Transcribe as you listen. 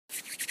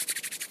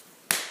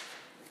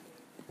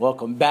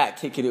Welcome back,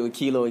 Kicking It with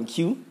Kilo and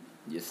Q.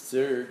 Yes,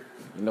 sir.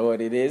 You know what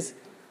it is.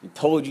 We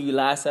told you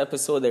last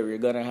episode that we were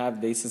going to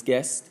have this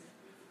guest.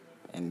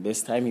 And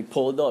this time he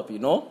pulled up, you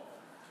know?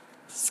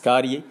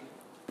 Scotty,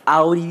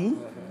 Audi,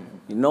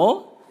 you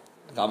know?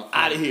 I'm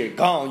out of here.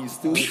 Gone, you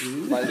stupid.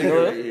 My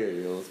nigga right here,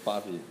 yo. It's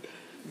popping.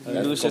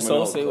 Introduce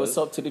yourself. Say what's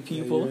up to the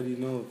people. Yeah, you already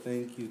know.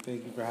 Thank you.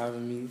 Thank you for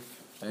having me.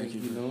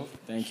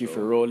 Thank you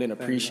for rolling.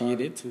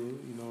 Appreciate it. Too.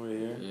 You know we're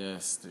here.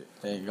 Yes.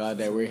 Thank God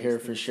that we're here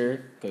for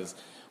sure. Because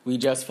we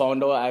just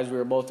found out as we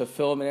were about to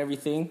film and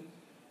everything.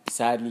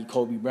 Sadly,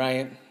 Kobe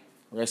Bryant,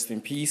 rest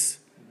in peace.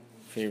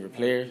 Favorite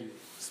player.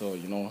 So,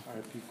 you know.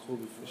 R.I.P.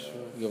 Kobe for sure.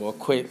 Give a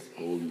quick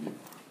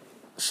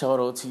shout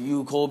out to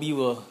you, Kobe.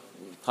 We'll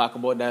talk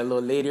about that a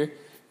little later.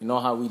 You know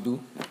how we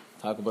do.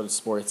 Talk about the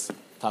sports.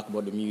 Talk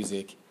about the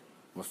music.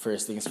 But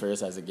first things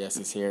first, as a guest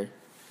is here.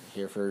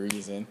 Here for a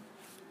reason.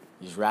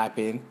 He's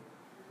rapping.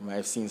 You might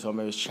have seen some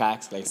of his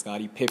tracks like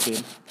Scottie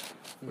Pippen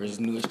or his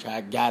newest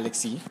track,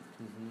 Galaxy.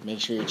 Make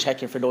sure you're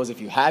checking for those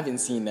if you haven't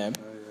seen them.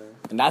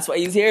 And that's why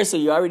he's here, so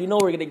you already know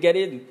we're going to get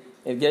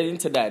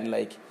into that. And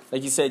like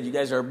you said, you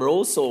guys are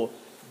bros, so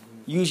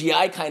usually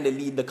I kind of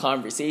lead the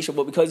conversation,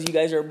 but because you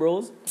guys are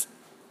bros,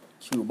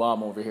 Q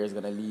Bomb over here is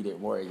going to lead it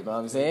more, you know what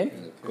I'm saying?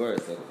 Of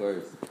course.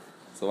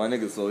 So my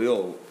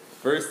nigga,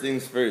 first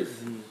things first.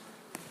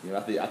 You know,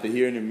 after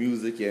hearing the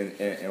music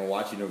and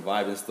watching the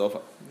vibe and stuff,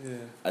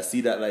 I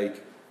see that,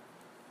 like,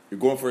 you're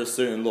going for a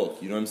certain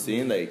look, you know what I'm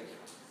saying? Like,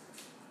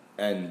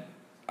 and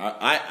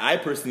I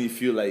personally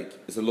feel like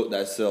it's a look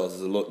that sells,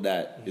 it's a look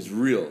that is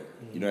real,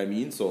 you know what I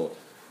mean? So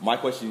my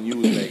question to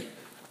you is, like,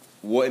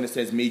 what, in a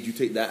sense, made you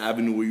take that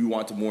avenue where you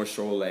want to more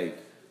show, like,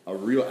 a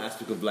real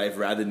aspect of life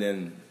rather than,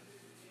 in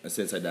a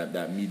sense, like,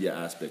 that media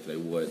aspect, like,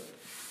 what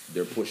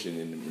they're pushing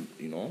in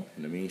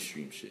the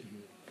mainstream shit?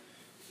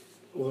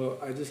 Well,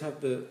 I just have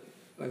to,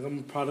 like, I'm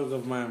a product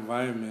of my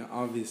environment,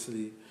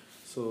 obviously.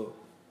 So,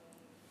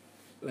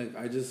 like,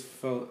 I just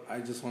felt I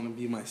just want to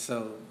be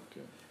myself.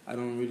 Okay. I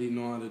don't really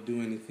know how to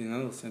do anything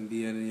else and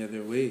be any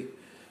other way.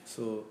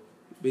 So,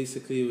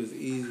 basically, it was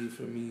easy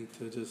for me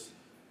to just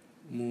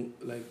move,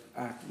 like,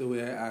 act the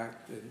way I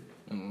act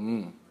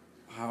and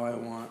how I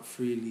want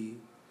freely.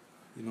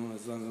 You know,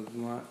 as long as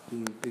you're not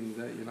doing things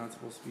that you're not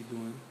supposed to be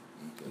doing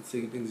and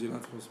saying things you're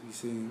not supposed to be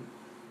saying.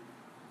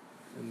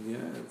 And yeah,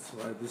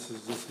 so this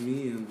is just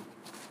me, and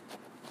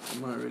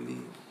I'm not really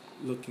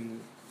looking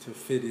to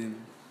fit in.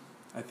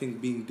 I think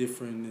being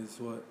different is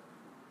what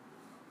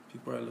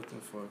people are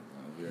looking for.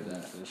 I hear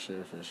that. For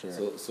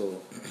sure.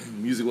 So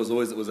music was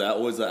always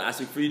an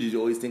aspect for you? Did you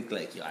always think,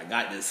 like, yo, I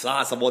got this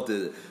sauce, I'm about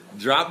to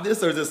drop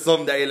this? Or is it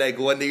something that you're like,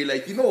 one day you're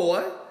like, you know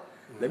what?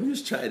 Let me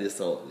just try this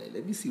out. Like,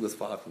 let me see what's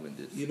popping with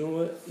this. You know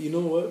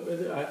what,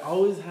 brother? I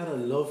always had a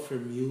love for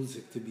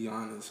music, to be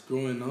honest.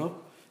 Growing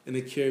up in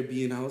a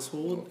Caribbean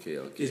household,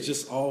 it's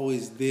just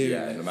always there.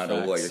 Yeah, like, no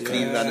matter what. You're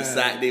cleaning on the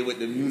Saturday with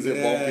the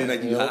music bumping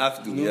like you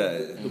have to. You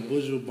know, the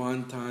Buju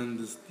Banton,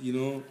 the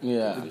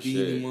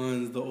Beanie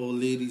ones, the old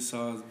lady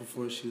songs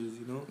before she was,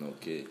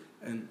 Okay.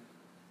 And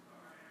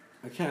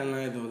I can't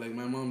lie though, like,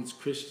 my mom's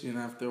Christian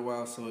after a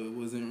while, so it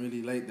wasn't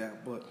really like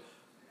that. But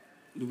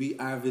we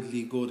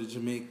avidly go to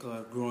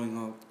Jamaica growing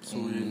up, so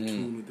we're in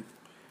tune with the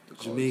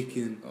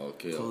Jamaican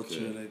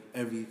culture, like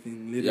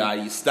everything. Literally. Yeah,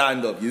 you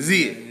stand up, you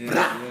see it.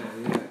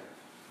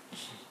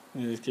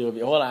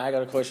 Yeah. Hold on, I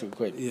got a question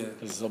quick. Yeah.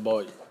 Because it's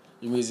about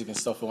your music and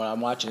stuff. And when I'm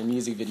watching the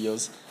music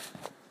videos,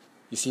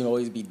 you seem to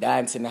always be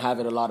dancing and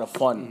having a lot of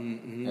fun.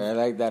 And I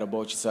like that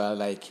about you. So,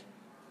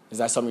 is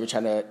that something you're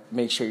trying to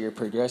make sure you're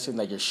progressing?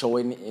 Like, you're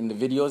showing in the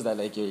videos that,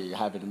 like, you're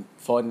having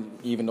fun,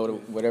 even though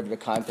whatever the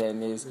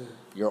content is,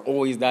 you're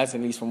always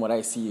dancing, at least from what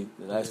I see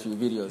the last few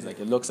videos.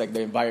 Like, it looks like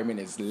the environment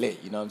is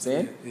lit, you know what I'm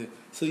saying? Yeah.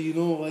 So, you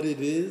know what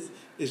it is?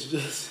 It's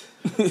just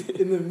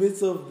in the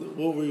midst of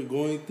what we're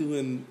going through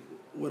and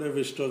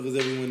whatever struggles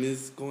everyone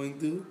is going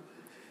through,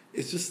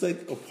 it's just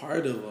like a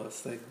part of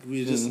us. Like,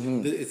 we're just,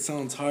 it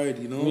sounds hard,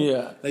 you know?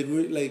 Yeah. Like,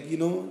 we're like,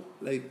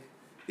 like,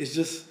 it's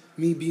just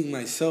me being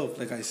myself,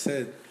 like I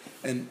said.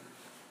 And,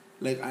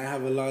 like, I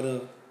have a lot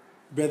of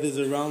brothers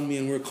around me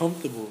and we're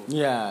comfortable.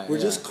 Yeah. We're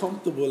just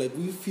comfortable. Like,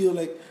 we feel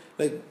like,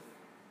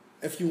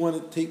 if you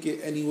want to take it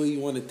any way you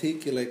want to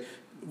take it, like,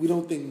 we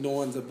don't think no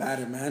one's a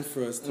better man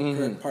for us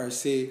to per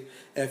se.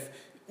 If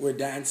we're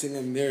dancing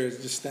and they're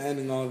just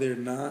standing all there,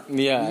 not.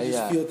 Yeah, we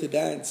just feel to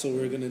dance, so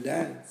we're going to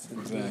dance.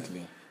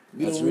 Exactly.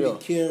 We don't really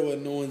care what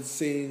no one's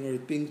saying or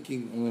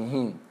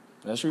thinking.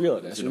 That's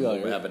real.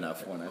 We're having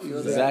that fun. I feel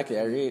exactly.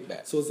 I read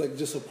that. So it's like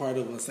just a part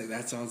of us. Like,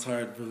 that sounds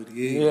hard, bro.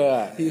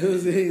 Yeah. You know what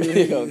I'm saying?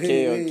 Like,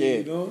 okay.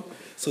 You know?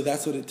 So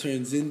that's what it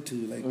turns into.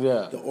 Like,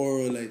 the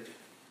oral, like,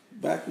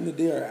 back in the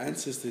day, our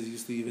ancestors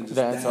used to even just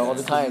dance all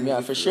the time.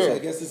 Yeah, for sure. So I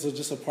guess it's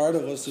just a part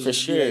of us. For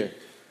sure.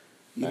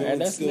 Like,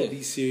 and still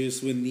be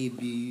serious when need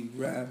be.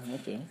 Rap.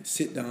 Okay.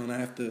 Sit down. I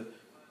have to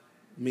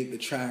make the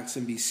tracks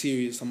and be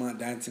serious. I'm not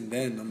dancing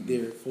then. I'm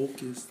there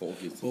focused. But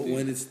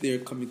when it's there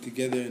coming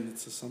together and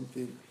it's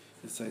something,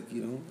 it's like,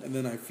 and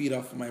then I feed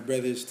off of my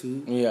brothers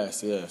too.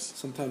 Yes.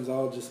 Sometimes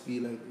I'll just be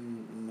like,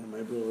 my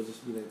my bro will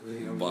just be like,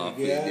 hey, I'm Bop like,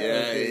 it,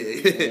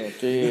 yeah.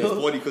 Okay. It's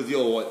funny because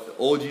what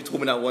OG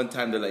told me that one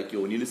time, they're like,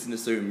 yo, when you listen to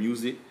certain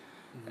music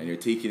and you're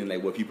taking in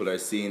like what people are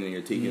saying and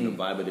you're taking the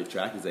vibe of the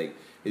track, it's like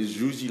it's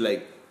usually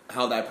like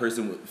how that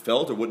person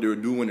felt or what they were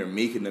doing when they're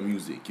making the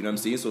music. You know what I'm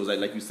saying? So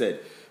it's like you said,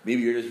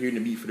 maybe you're just hearing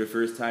the beat for the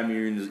first time.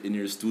 You're in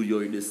your studio.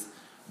 You're just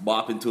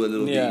bopping to a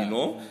little bit. You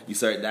know, you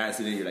start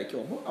dancing and you're like,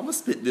 yo, I'm gonna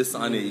spit this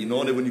on it. You know,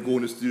 and then when you go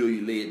in the studio,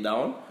 you lay it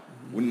down.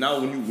 When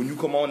you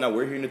come on, now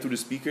we're hearing it through the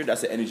speaker.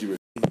 That's the energy.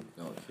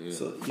 Okay.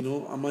 So, you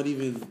know, I'm not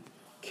even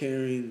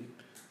caring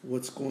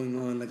what's going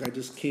on. Like, I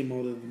just came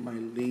out of my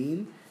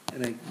lane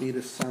and I made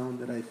a sound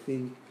that I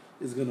think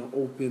is going to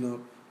open up,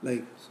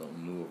 like...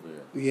 Something new over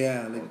here.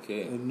 Yeah, like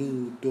a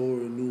new door,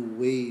 a new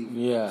wave.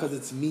 Yeah. Because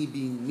it's me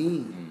being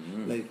me.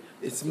 Like,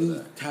 it's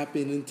me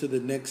tapping into the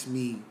next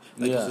me.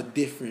 Like, it's a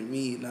different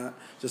me, not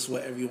just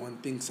what everyone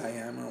thinks I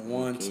am or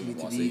wants me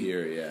to be.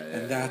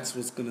 And that's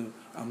what's going to...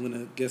 I'm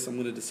going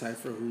to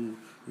decipher who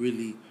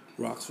really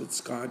rocks with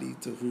Scotty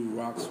to who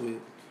rocks with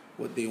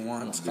what they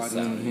want Scotty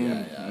to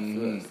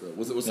be.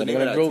 What's the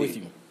name of that grow tape? with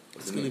you.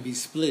 It's going to be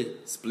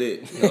Split.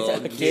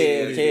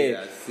 Okay.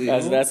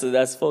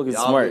 That's focused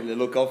smart.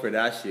 Look out for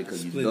that shit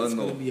because you Split. don't It's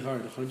know. going to be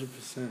hard,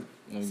 100%.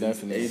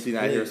 Definitely. Anything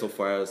I hear so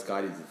far out of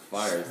Scotty's is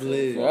fire.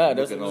 Split. So Yeah,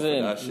 that's looking what out I'm for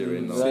saying. that shit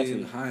right now.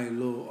 Saying high,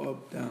 low,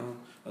 up, down,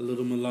 a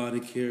little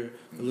melodic here,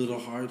 a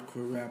little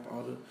hardcore rap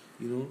out of,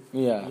 you know?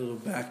 Yeah. A little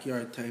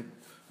backyard type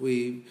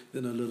wave,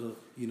 then a little,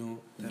 you know,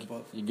 type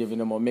of... You're giving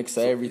them a mix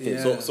of everything.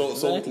 Yeah. So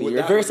Exactly. with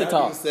You're that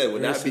versatile.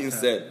 being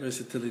said,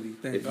 versatility.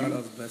 Thank God I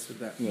was blessed with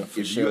that. Yeah,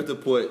 for if sure. you have to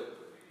put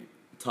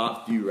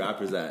top 3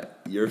 rappers that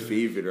your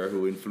favorite or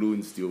who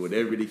influenced you,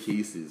 whatever the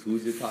case is,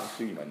 who's your top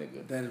 3, my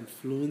nigga? That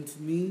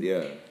influenced me?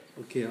 Yeah.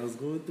 Okay, I was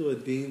going through a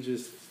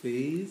dangerous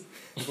phase.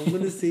 If I'm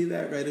going to say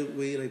that right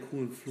away, like who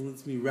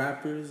influenced me,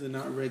 rappers and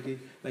not reggae,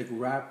 like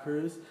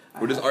rappers.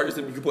 Or this artist,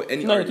 you can put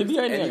any No, it artist. could be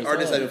any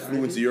artist that artist.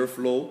 influenced your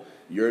flow,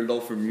 your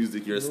love for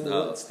music, your You know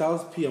style. what?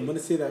 Styles P. I'm gonna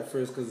say that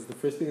first because it's the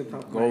first thing on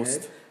top of my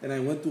Ghost. head. And I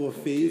went through a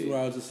phase where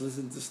I was just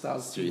listening to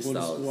Styles P, going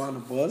to school on a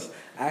bus,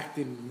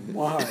 acting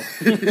wild.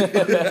 You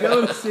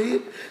know what I'm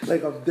saying?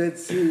 Like I'm dead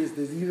serious.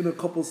 There's even a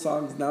couple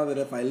songs now that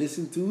if I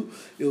listen to,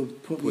 it'll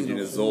put me in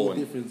a whole zone.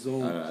 different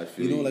zone. I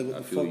feel you know, you. like what I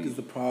the feel fuck you. is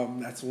the problem?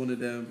 That's one of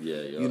them.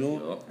 Yeah, you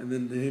know. And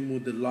then him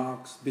with the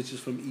locks, bitches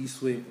from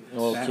Eastwick.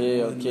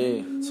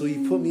 Okay. So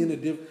he put me in a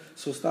different.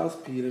 So Styles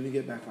P. Let me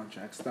get back on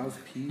track. Styles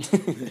P.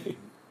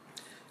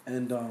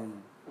 And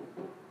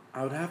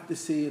I would have to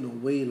say in a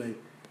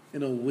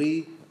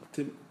way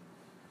to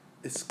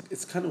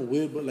it's kind of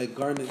weird, but like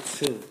Garnet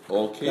Silk.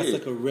 Okay. That's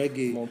like a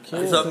reggae.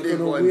 Okay. It's That's a like big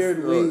in a one weird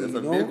still. way, That's you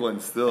a know? big one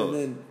still. And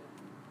then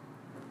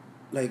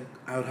like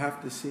I would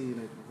have to say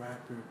like a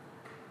rapper.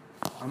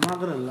 I'm not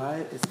gonna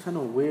lie, it's kind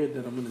of weird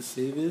that I'm gonna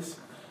say this,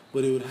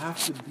 but it would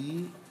have to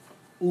be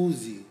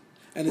Uzi.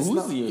 And it's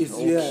not. Uzi? It's,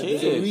 yeah, Okay.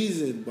 there's a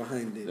reason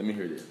behind it. Let me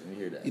hear this. Let me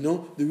hear that. You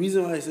know, the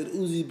reason why I said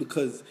Uzi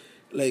because,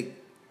 like,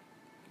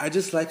 I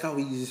just like how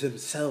he's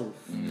himself,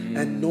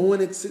 and no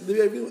one.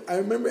 I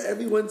remember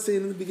everyone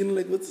saying in the beginning,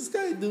 like, "What's this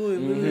guy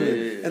doing?"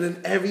 And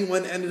then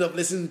everyone ended up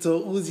listening to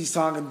a Uzi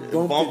song and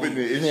bumping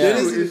it.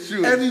 It's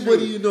true.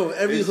 Everybody you know,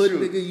 every It's hood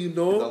true. nigga you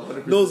know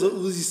 100%. knows a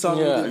Uzi song.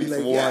 Yeah. And At be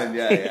least like, one,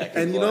 yeah.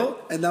 And you know,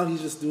 and now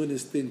he's just doing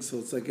his thing. So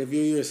it's like if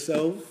you're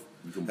yourself.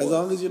 As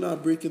long as you're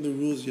not breaking the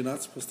rules, you're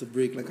not supposed to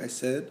break, like I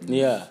said.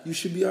 Yeah. You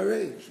should be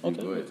alright.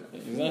 Okay.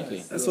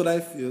 Exactly. That's what I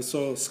feel.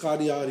 So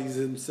Scotty Audie's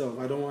himself.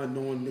 I don't want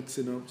no one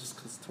mixing up just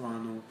because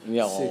Toronto.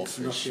 Yeah, 6,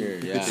 for nothing. sure,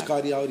 yeah.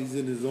 Scotty Audie's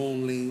in his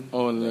own lane.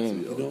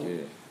 You know?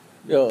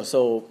 Yo,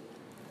 so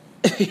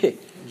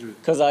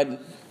because on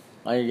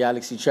your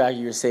Galaxy track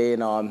you were saying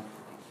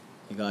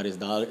he got his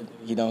dollar,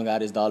 he don't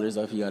got his dollars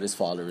up, he got his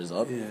followers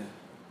up. Yeah.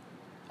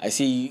 I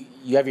see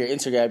you have your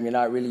Instagram, you're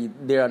not really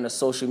there on the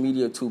social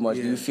media too much.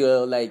 Do you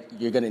feel like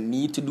you're gonna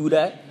need to do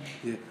that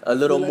a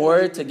little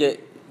more to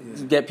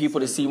get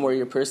people to see more of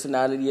your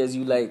personality as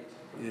you like?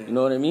 You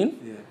know what I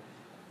mean?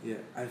 Yeah.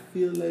 I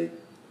feel like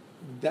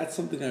that's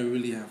something I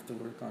really have to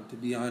work on, to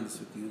be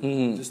honest with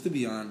you. Just to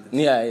be honest.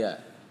 Yeah.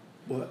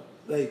 But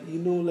like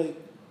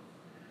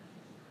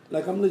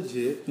like I'm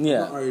legit.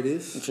 Yeah. I'm an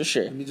artist. For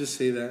sure. Let me just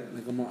say that.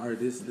 Like I'm an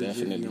artist.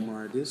 Definitely. Legit, I'm an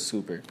artist.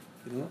 Super.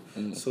 You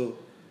know? So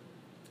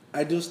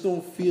I just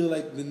don't feel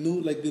like the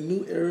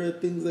new era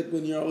things, like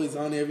when you're always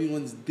on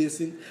everyone's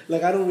dissing.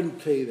 Like I don't really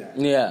play that.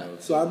 Yeah.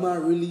 So I'm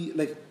not really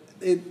like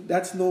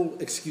that's no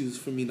excuse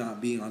for me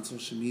not being on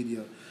social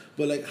media.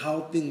 But like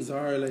how things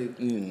are, like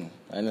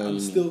I know I'm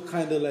still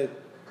kind of like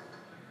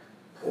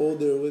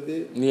older with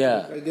it.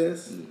 Yeah. Like, I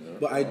guess.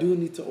 But I do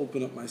need to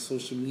open up my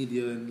social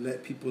media and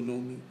let people know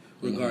me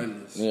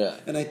regardless. Yeah.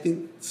 And I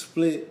think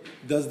Split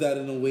does that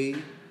in a way.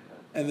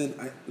 And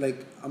then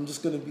I'm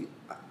just gonna be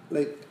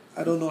like,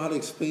 I don't know how to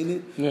explain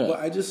it, but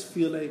I just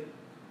feel like,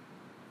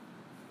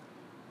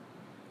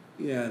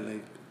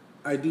 like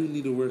I do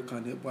need to work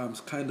on it, but I'm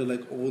kind of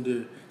like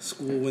older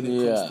school when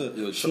it comes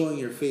to showing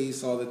your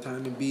face all the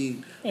time and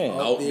being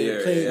out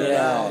there playing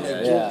around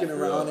and joking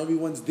around.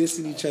 Everyone's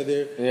dissing each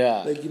other.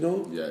 Yeah. Like, you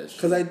know? Yeah,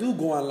 because I do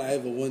go on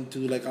live at 1,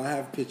 2. Like, I'll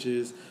have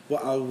pictures,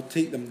 but I'll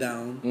take them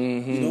down.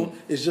 You know?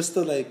 It's just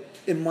to, like,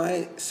 in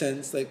my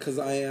sense, like, because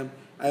I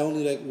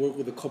only like work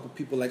with a couple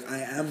people. Like I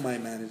am my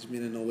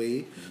management in a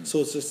way,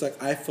 so it's just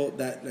like I felt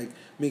that like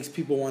makes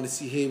people want to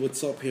see, hey,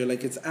 what's up here?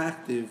 Like it's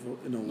active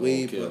in a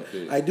way, but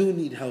I do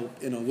need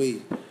help in a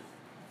way,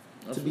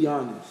 to be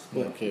honest.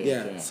 But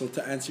so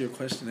to answer your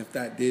question, if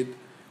that did.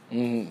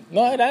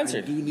 No, it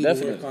answered. I do need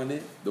to work on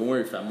it. Don't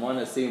worry, fam. I'm on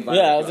the same vibe.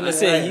 Yeah, I was gonna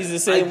say he's the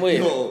same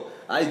way.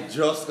 I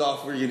just got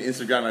freaking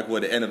Instagram like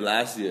the end of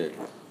last year.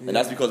 And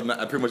that's because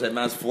I pretty much that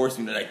man's forced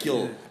me to like,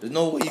 yo, there's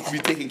no way you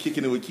can be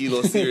kicking it with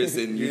Kilo serious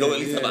and you don't at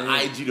least have an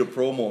IG to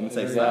promo him. It's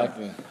like,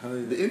 exactly.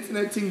 The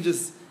internet thing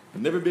just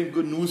never been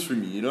good news for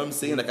me. You know what I'm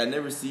saying? Like I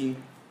never seen,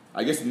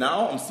 I guess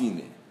now I'm seeing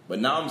it. But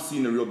now I'm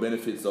seeing the real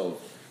benefits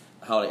of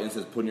how, like,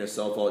 instance, putting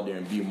yourself out there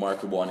and being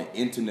marketable on the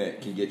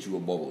internet can get you a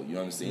bubble. You know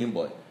what I'm saying?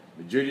 But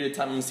majority of the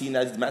time I'm seeing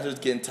that matches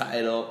getting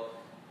tied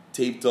up,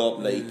 taped up,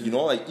 like, you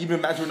know, like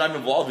even matches not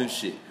even involved in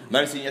shit. I'm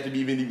not saying you have to be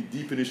even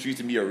deep in the streets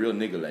and be a real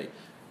nigga, like.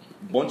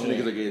 Bunch of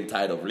niggas are getting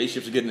tied up.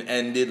 Relationships are getting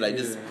ended. Like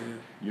just,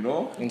 you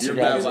know.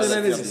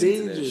 Instagram is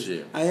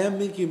dangerous. I am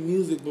making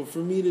music, but for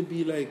me to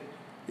be like,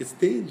 it's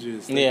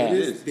dangerous. Like, it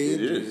is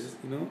dangerous.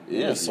 You know.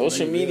 Yeah,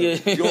 social media. Yo,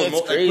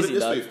 it's crazy. Put it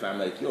this way, fam.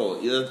 Like, yo,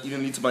 it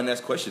even leads to my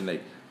next question.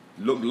 Like,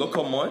 look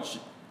how much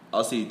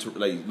I'll say.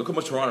 Look how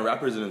much Toronto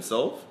rappers in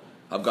themselves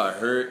have got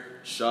hurt,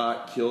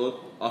 shot,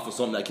 killed off of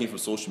something that came from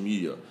social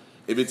media.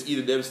 If it's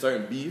either them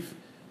starting beef.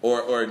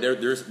 Or they're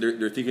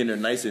thinking they're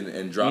nice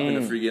and dropping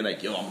the freaking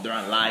like, yo, they're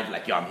on live,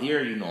 like, yo, I'm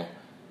here, you know.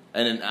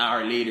 And an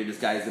hour later, this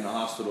guy's in the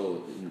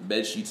hospital, in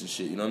bed sheets and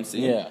shit, you know what I'm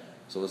saying? Yeah.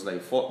 So it's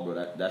like, fuck, bro,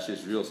 that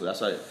shit's real. So that's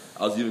why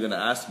I was even gonna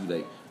ask you,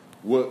 like,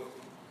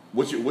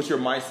 what's your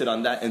mindset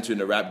on that entering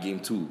the rap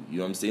game too? You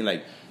know what I'm saying?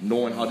 Like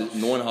knowing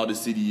how the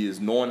city is,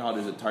 knowing how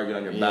there's a target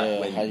on your back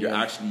when you're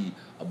actually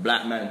a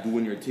black man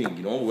doing your thing.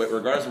 You know,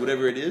 regardless of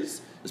whatever it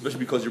is. Especially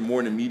because you're more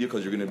in the media,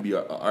 because you're gonna be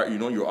you're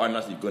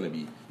not gonna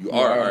be. You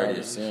are an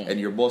artist, and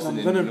you're bossing.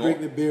 I'm gonna break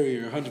the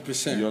barrier,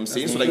 100%. You know what I'm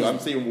saying? So like I'm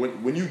saying,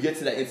 when you get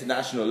to that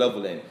international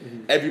level, and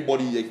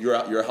everybody, like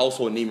your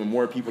household name, and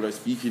more people are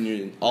speaking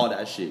and all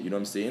that shit. You know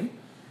what I'm saying?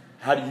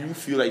 How do you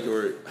feel like,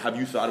 or have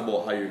you thought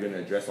about how you're gonna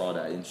address all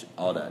that and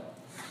all that?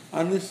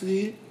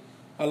 Honestly,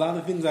 a lot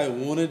of things I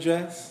won't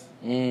address.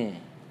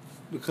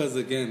 Because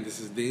again, this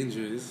is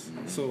dangerous.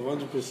 So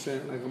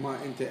 100%, like I'm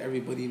not into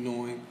everybody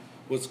knowing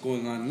what's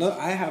going on. No,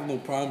 I have no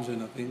problems or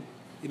nothing,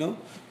 you know?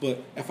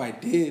 But if I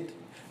did,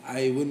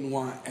 I wouldn't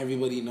want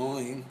everybody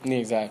knowing.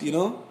 Exactly. You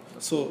know?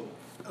 So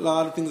a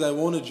lot of things I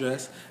won't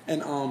address.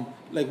 And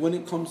like when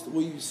it comes to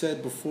what you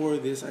said before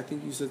this, I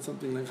think you said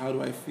something like, how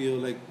do I feel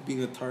like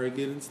being a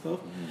target and stuff?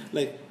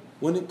 Like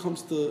when it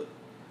comes to,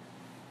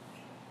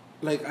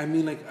 like, I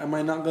mean, like, am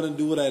I not going to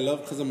do what I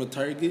love because I'm a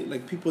target?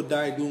 Like, people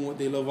die doing what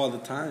they love all the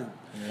time.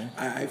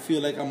 I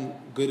feel like I'm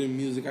good in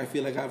music. I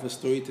feel like I have a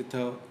story to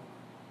tell.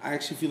 I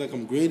actually feel like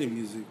I'm great in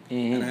music,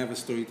 and I have a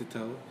story to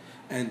tell.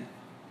 And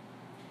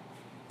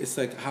it's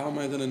like, how am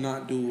I going to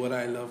not do what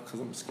I love because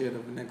I'm scared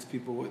of the next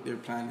people, what they're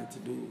planning to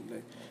do?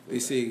 Like, they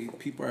say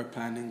people are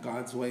planning,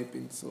 God's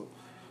wiping, so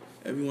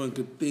everyone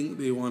could think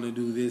they want to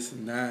do this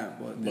and that,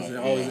 but there's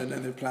always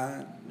another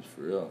plan.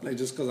 For real. Like,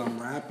 just because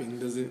I'm rapping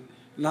doesn't...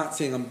 Not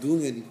saying I'm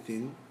doing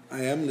anything.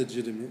 I am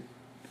legitimate.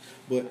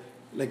 But,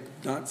 like,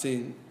 not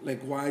saying,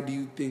 like, why do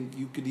you think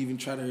you could even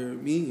try to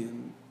hurt me?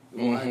 And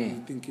why do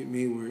you think it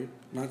may work?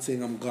 Not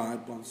saying I'm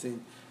God, but I'm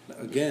saying, like,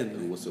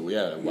 again.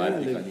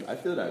 Like, I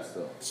feel that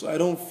stuff. So I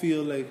don't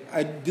feel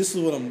like... This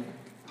is what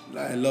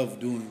I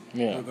love doing,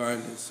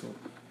 regardless. So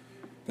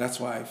that's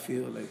why I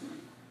feel like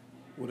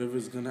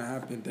whatever's going to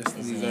happen,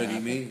 destiny's already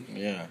made.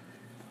 Yeah.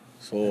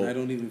 So and I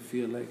don't even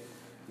feel like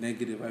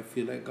negative. I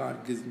feel like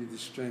God gives me the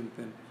strength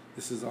and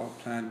this is all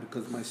planned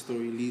because my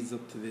story leads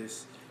up to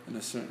this in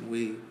a certain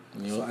way.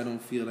 So I don't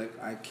feel like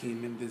I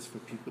came in this for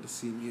people to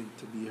see me and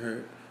to be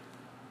hurt.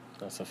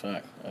 That's a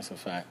fact. All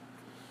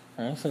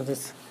right, so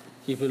let's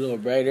keep it a little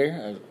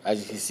brighter.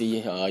 As you can see,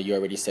 you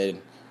already said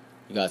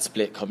you got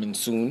Split coming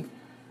soon.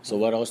 So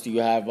what else do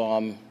you have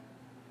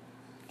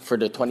for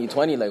the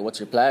 2020? Like, what's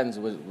your plans?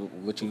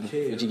 What you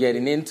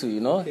getting into,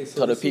 you know? So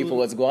tell the people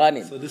what's going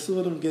on. So this is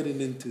what I'm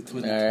getting into,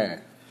 2020. All right.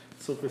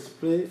 So for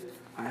Split,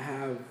 I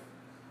have...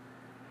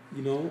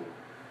 You know,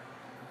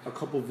 a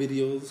couple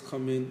videos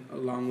coming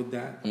along with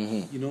that.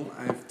 You know,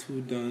 I have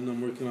 2 done.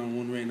 I'm working on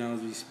 1 right now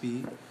as we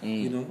speak.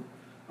 You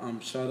know,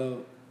 shout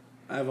out.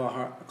 I have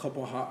a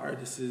couple hot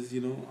artists.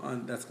 You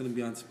know, that's gonna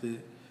be on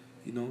Split.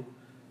 You know,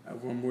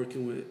 I'm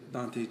working with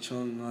Dante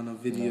Chung on a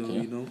video.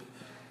 You know,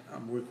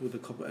 I'm working with a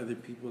couple other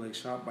people like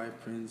Shot by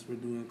Prince. We're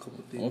doing a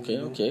couple things.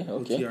 Okay.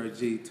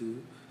 OTRJ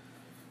too.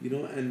 You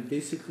know, and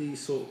basically,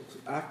 so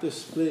after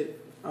Split,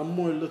 I'm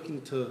more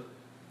looking to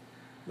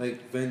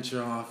like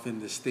venture off in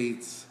the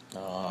States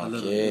a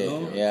little, you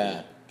know?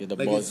 Yeah, get the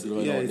buzz going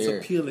on there.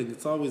 It's appealing.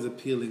 It's always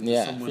appealing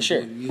to someone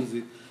doing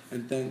music.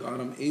 and thank God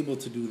I'm able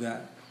to do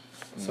that.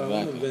 So I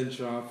want to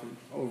venture off and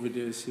over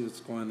there and see what's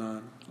going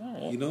on,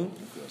 you know,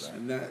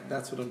 and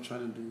that's what I'm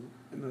trying to do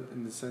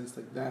in the sense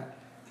like that.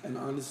 And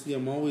honestly,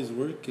 I'm always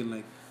working.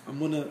 Like I'm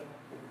gonna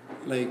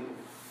like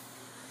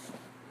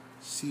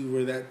see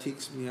where that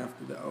takes me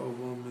after the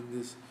album and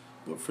this.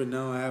 But for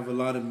now, I have a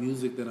lot of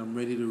music that I'm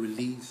ready to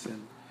release,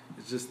 and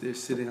it's just they're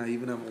sitting. I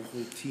even have a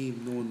whole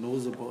team no one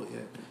knows about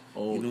yet.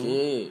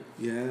 Okay.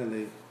 You know? Yeah,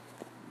 like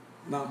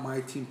not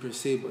my team per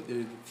se, but they're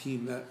the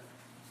team that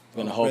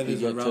gonna help you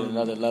get to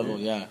another level.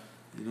 Yeah.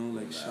 You know,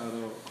 like shout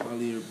out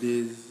Holly or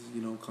Biz.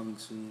 You know, coming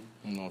soon.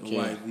 Okay. The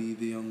YV,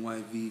 the young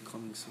YV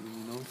coming soon.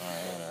 You know.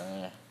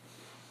 Alright.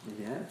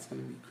 Yeah, it's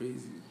gonna be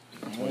crazy.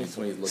 2020 is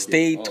looking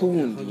Stay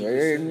tuned. You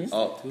heard me? You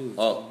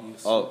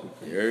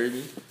heard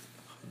me?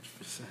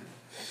 100%.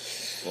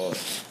 Well,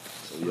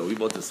 so yo, we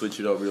about to switch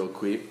it up real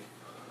quick.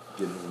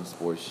 Get into some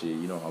sports shit.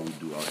 You know how we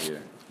do out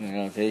here. You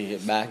know, take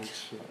it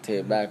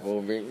back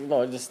over. You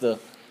know, just the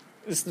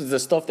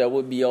stuff that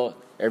would be out.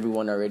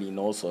 Everyone already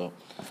knows. So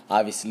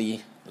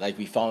obviously, like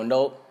we found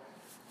out,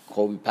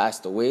 Kobe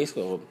passed away.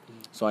 So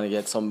just want to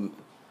get a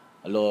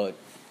little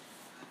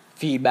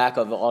feedback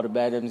of all the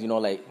Badams. You know,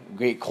 like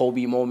great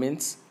Kobe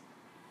moments,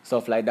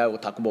 stuff like that. We'll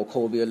talk about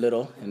Kobe a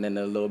little, and then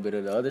a little bit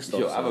of the other stuff.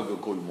 Yo, I have a good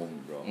Kobe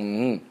moment, bro.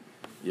 Mm-hmm.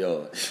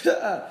 Yo,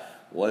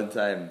 one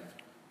time,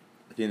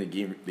 I think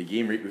the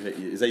game rate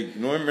is like,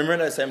 you know, remember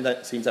that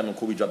same time when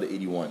Kobe dropped the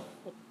 81?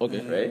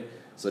 Okay. Right?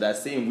 So that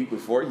same week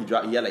before, he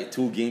had like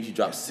 2 games, he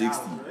dropped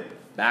 60.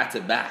 Back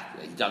to back.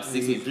 Like, he dropped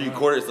 60 in 3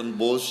 quarters, some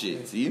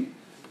bullshit. See?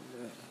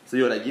 So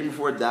yo, that game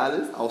before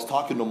Dallas, I was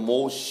talking the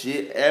most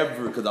shit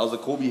ever because I was a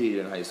Kobe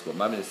hater in high school. I'm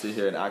not gonna sit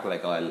here and act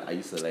like, oh, I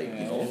used to like,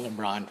 you know.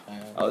 LeBron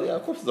fan. Oh yeah,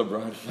 of course it's a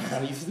LeBron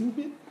fan. Are you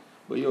stupid?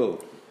 But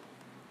yo,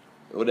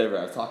 whatever,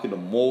 I was talking the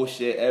most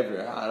shit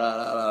ever.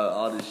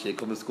 All this shit.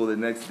 Come to school the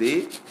next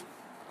day,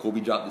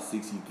 Kobe dropped the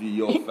 63.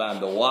 Yo, fam,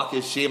 the walk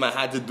of shame I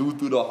had to do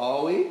through the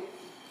hallway,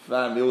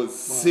 fam, it was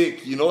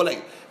sick, you know?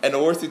 Like, and the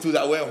worst thing too is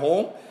I went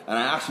home and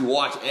I actually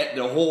watched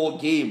the whole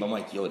game. I'm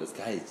like, yo, this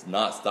guy is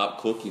not stop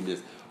cooking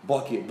this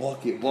bucket. I'm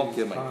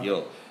like,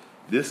 yo,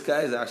 this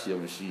guy is actually a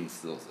machine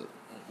still. So.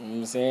 You know what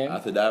I'm saying?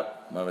 After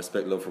that, my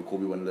respect love for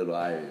Kobe went a little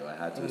higher. Yo. I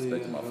had to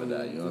respect him after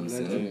that. You know what I'm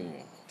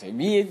saying? To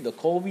me, the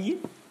Kobe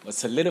was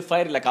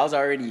solidified. Like I was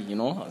already, you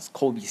know, I was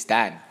Kobe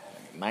stan.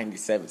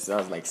 97, so I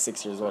was like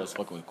 6 years old. I was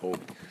fucking with Kobe.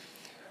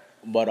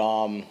 But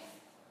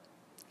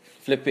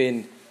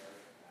flipping.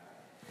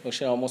 Oh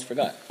shit! I almost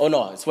forgot. Oh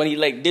no, it's when he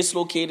like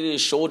dislocated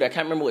his shoulder. I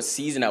can't remember what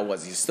season that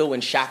was. He's still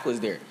when Shaq was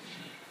there,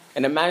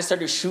 and the man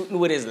started shooting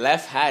with his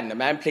left hand. The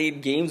man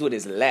played games with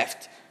his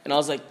left, and I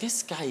was like,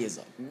 this guy is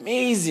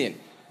amazing.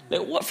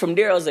 Like what? From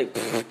there, I was like,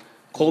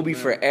 Kobe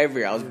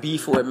forever. I was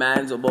beefing with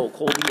mans about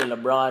Kobe and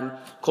LeBron.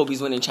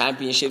 Kobe's winning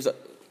championships.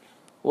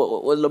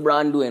 What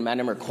LeBron doing, man?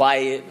 Them are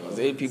quiet. It was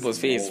in people's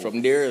face.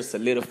 From there, it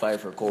solidified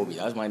for Kobe.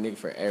 That was my nigga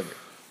forever.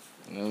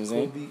 You know what I'm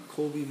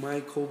saying?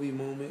 My Kobe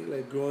moment,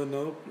 like growing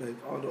up, like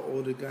all the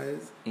older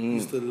guys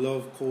used to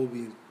love Kobe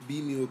and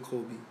beat me with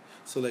Kobe.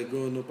 So like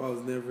growing up, I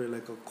was never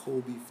like a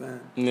Kobe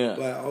fan. Yeah.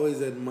 But I always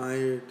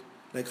admired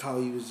like how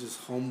he was just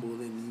humble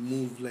and he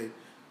moved like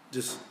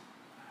just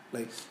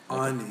like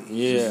on it.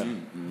 Yeah.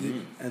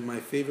 And my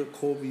favorite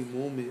Kobe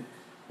moment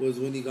was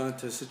when he got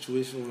into a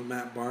situation with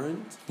Matt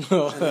Barnes.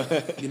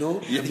 And, you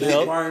know,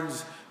 Matt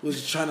Barnes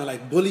was trying to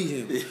like bully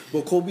him,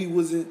 but Kobe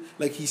wasn't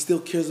like he still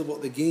cares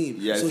about the game.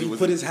 Yeah, so he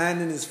put his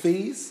hand in his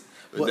face,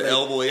 with the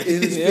elbow in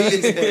his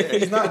face.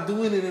 But he's not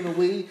doing it in a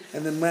way.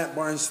 And then Matt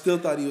Barnes still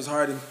thought he was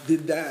hard and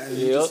did that, and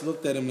he just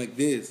looked at him like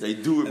this. They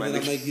do it, man.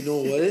 And I'm like, you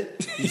know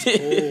what? He's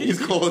cold.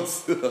 He's cold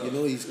still. You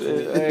know he's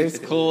cold. He's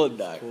cold,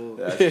 dog.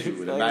 That's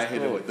true. The man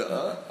hit him with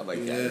the. I'm like,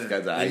 yeah, this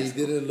guy's and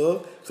he didn't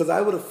look because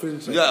I would have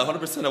flinched. Like,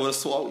 100%. I would have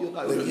swallowed you.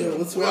 Like,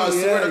 what's wrong? I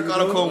swear to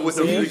God, I'll come with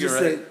the figure,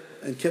 right?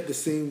 And kept the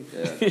same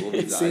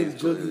same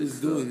joke he was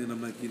doing, and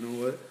I'm like, you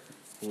know what?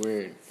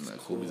 Weird. Man,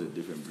 Kobe's a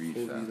different breed.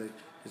 Kobe, like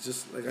it's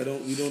just like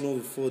we don't know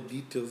the full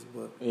details,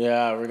 but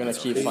yeah, we're gonna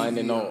keep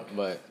finding out.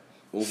 But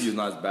Kobe is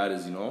not as bad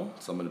as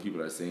some of the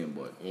people are saying,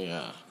 but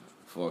yeah,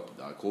 fuck,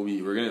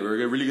 Kobe.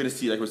 We're really gonna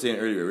see, like we're saying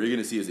earlier, we're really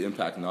gonna see his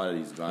impact now that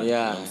he's gone.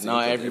 Yeah, you know now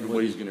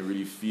everybody's gonna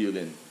really feel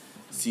and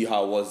see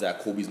how it was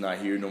that Kobe's not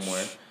here no more.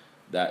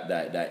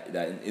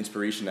 That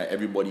inspiration that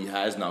everybody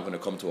has now gonna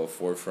come to a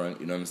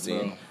forefront. You know what I'm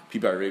saying? Yeah.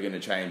 People are really gonna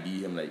try and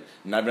beat him. Like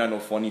not even no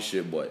funny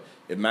shit, but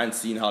if man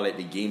seen how like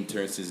the game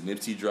turns since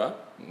Nipsey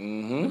drop,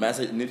 man's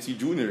like Nipsey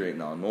Jr. right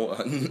now. No,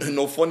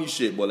 no funny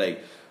shit, but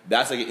like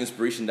that's like an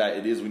inspiration that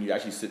it is when you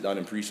actually sit down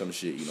and preach some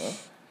shit. You know,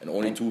 and the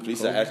only 2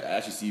 places I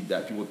actually see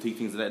that people take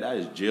things like that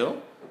is jail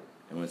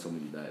and when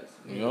somebody dies.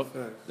 Yep.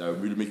 That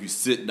really make you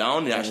sit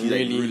down and actually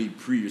really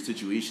pre your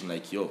situation.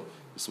 Like yo.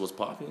 This was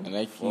popping. And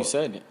like you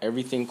said,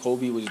 everything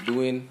Kobe was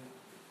doing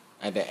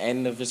at the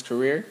end of his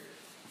career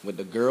with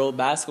the girl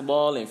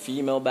basketball and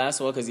female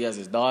basketball because he has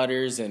his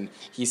daughters and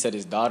he said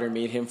his daughter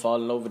made him fall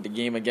in love with the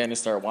game again and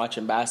start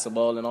watching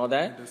basketball and all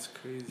that. That's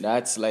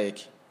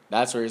crazy.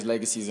 That's where his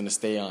legacy is going to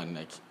stay on.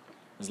 Like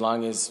as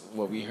long as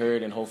what we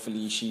heard and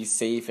hopefully she's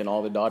safe and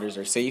all the daughters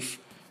are safe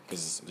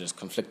because there's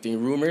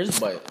conflicting rumors.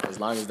 But as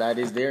long as that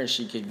is there and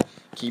she can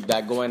keep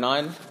that going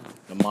on,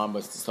 the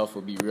Mamba stuff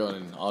will be real.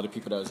 And all the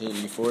people that was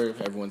hating before,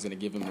 everyone's gonna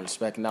give him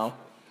respect now.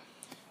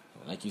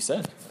 Like you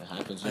said, it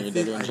happens when you're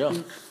dead or in jail.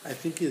 I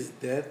think his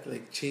death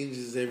like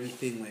changes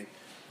everything like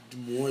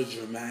more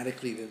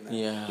dramatically than that.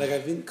 Yeah. Like I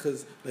think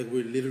because like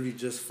we're literally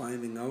just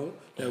finding out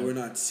that we're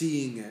not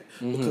seeing it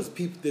because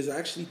there's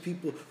actually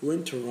people. We're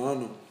in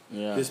Toronto.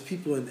 Yeah. There's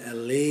people in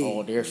LA.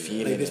 Oh, they're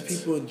feeling like, there's it.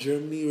 people in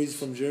Germany. Or he's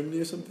from Germany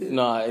or something.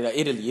 No,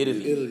 Italy.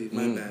 Italy,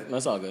 my bad.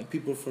 That's all good.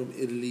 People from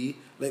Italy,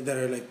 like that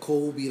are like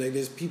Kobe. Like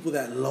there's people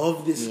that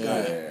love this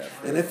guy. Yeah.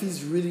 And if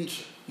he's really,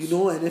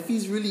 and if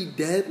he's really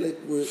dead, like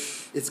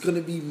it's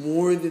gonna be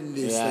more than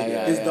this. Yeah, like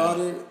yeah, his yeah.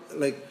 daughter,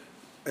 like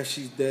as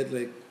she's dead,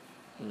 like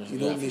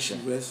Yeah, may she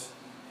rest,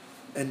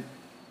 and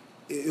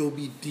it'll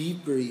be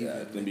deeper. Even, Yeah,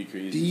 it's gonna be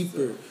crazy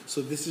Deeper.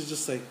 So this is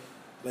just like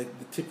the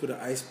tip of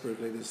the iceberg.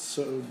 Like there's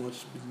so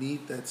much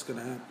beneath that's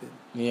gonna happen.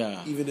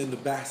 Yeah. Even in the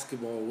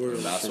basketball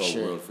world. Basketball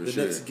sure. world for the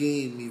sure. next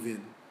game,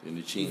 even. And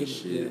the change Even-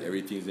 shit. yeah.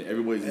 Everybody's gonna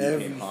be paying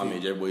Everything.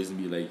 homage. Everybody's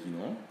gonna be like,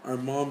 Our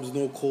moms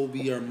know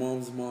Kobe. Our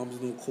moms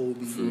know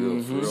Kobe. For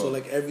real, for real. So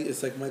like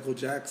it's like Michael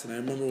Jackson. I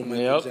remember when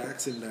Michael Yep.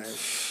 Jackson died.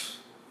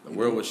 the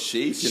world was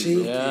shaking.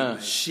 Shaking. Bro. Yeah.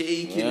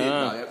 Shaking it. Yeah.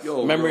 Dog.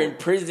 Yo, Remember bro. in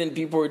prison,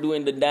 people were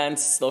doing the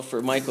dance stuff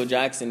for Michael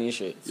Jackson and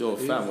shit. Yo,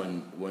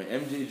 fam, when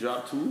MJ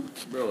dropped 2,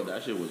 bro,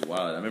 that shit was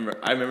wild. I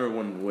remember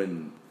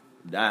when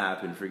that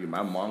happened, freaking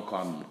my mom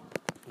called me.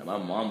 And my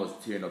mom was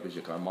tearing up and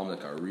shit, 'cause my mom's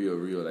like a real,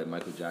 like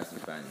Michael Jackson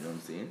fan, you know what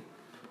I'm saying?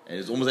 And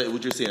it's almost like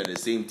what you're saying, like the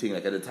same thing.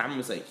 Like at the time, it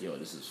was like, yo,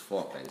 this is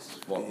fuck, like this is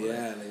fuck.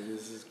 Yeah, Like, like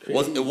this is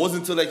crazy. it wasn't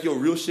until like, yo,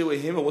 real shit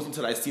with him, it wasn't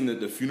until I seen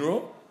the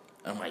funeral.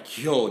 I'm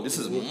like, yo, this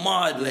is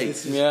mad. Like,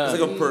 This is Yeah. it's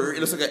like a parade.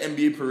 It looks like an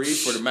NBA parade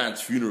for the man's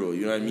funeral.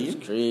 You know what I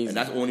mean? crazy. And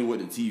that's only what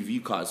the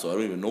TV caught. So I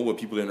don't even know what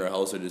people in their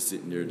house are just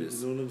sitting there.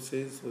 Just You know what I'm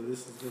saying? So this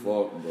is fuck,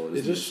 bro. it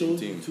This just is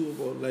shows you thing. too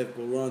about life,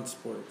 but we're on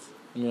sports.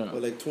 Yeah.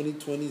 But like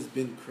 2020's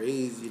been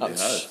crazy. Like, It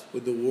has.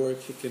 with the war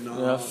kicking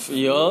Yeah, off.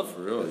 yup.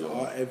 For real, yo.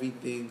 All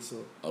everything. So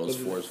All those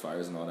but forest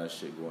fires and all that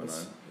shit going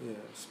on. yeah,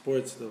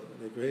 sports though,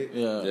 they're great.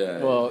 Yeah. Yeah,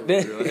 Well,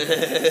 yeah,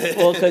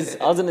 because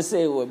I was gonna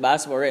say with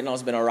basketball right now,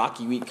 it's been a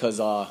rocky week. Cause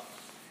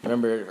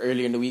remember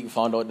earlier in the week we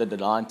found out the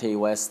Delonte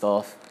West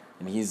stuff,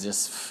 and he's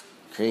just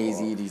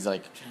crazy. He's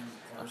like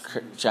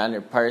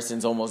Chandler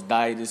Parsons almost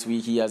died this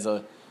week.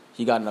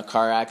 He got in a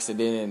car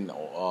accident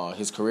and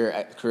his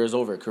career's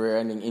over.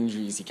 Career-ending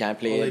injuries. He can't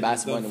play Like he's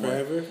basketball done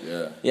anymore. forever.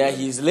 Yeah. Yeah,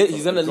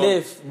 he's gonna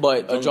live,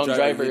 but a drunk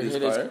driver hit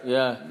hit his car.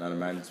 yeah. Not a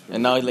man.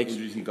 And now, like,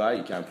 injuries he got,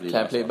 he can't play.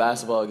 Can't play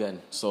basketball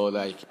again. So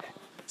like,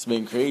 it's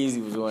been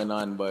crazy what's going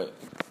on, but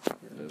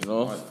That's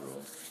know? mad, bro.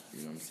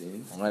 You know what I'm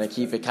saying? I'm gonna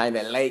keep it kind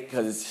of light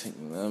because you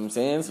know what I'm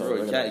saying. So Bro,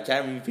 we're you gonna-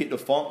 can't even pick the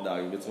funk,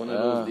 dog. It's one of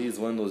those days.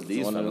 One of those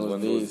days, one of fam. It's those one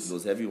of days.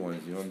 those heavy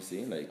ones. You know what I'm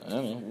saying? Like, I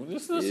don't know.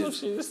 There's still It some is-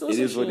 shit. There's still it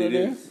some is what shit it out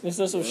there. is. There's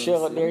still some You know shit what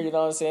I'm out there. You know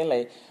what I'm saying?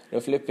 Like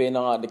the flipping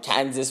the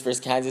Kansas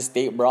versus Kansas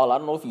State brawl. I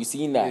don't know if you've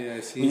seen that. Yeah, I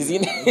seen You it.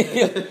 seen it? I That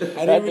didn't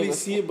thing really was-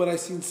 see it, but I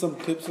seen some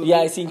clips of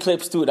Yeah, I it. seen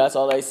clips too. That's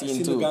all I I seen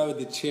seen too. the guy with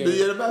the chair.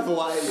 yeah, the man's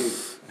wild.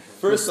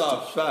 First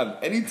off, fam,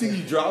 anything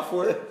you drop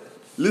for,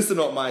 listen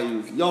up, my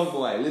youth, young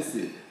boy,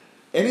 listen.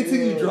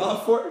 Anything you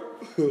drop for,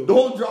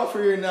 don't drop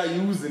for you're not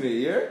using it.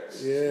 Yeah.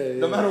 Yeah,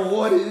 No matter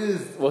what it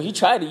is. Well, he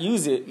tried to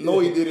use it. No,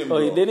 he didn't. Oh,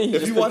 Bro. he didn't. He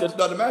If just you want, picked it-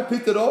 no, the man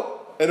picked it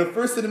up, and the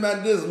first thing the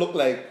man did is look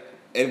like,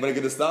 anybody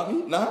gonna stop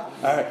me? Nah. All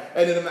right.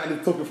 And then the man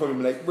just took it from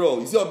him, like, bro,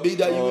 you see how big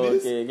that Oh, you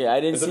is? okay. I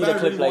didn't If see the man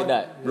clip really like want-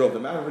 that. Bro, if the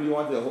man really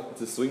wanted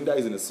to swing that,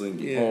 he's gonna swing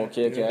it. Yeah. Oh,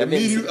 okay. I And me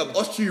didn't and see- you,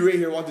 us three right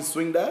here want to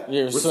swing that.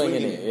 You're we're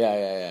swinging it.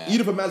 Yeah.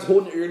 Even if a man's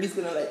holding it, you're at least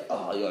gonna like,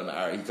 oh, yo, man,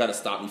 all right, he gotta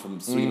stop me from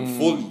swinging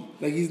fully.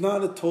 Like he's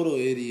not a total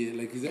idiot.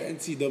 Like he's an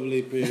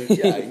NCAA player.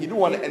 Yeah, he don't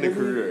want to end a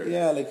career.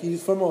 Yeah, like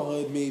he's from a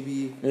hood,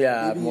 maybe.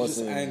 Yeah, maybe he's just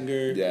mostly.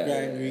 angered, Yeah,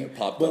 angry.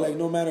 popped but up. like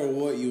no matter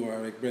what you are,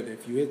 like brother,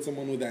 if you hit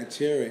someone with that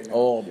chair right now,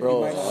 Oh, bro.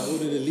 you might not go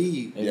to the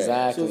league.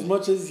 Exactly. So as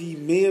much as he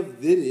may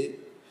have did it,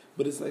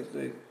 but it's like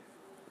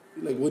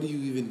what are you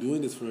even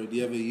doing this for? Do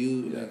you have a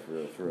youth? Yeah, Like, for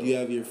real, for real. Do you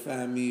have your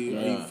family?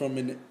 Are you Yeah. from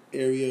an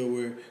area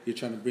where you're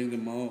trying to bring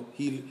them out?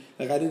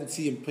 I didn't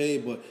see him play,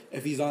 but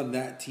if he's on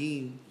that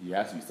team, He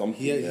has to be something.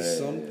 he has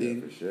Yeah, something.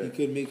 yeah, for sure. He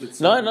could make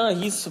it. No, something.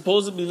 he's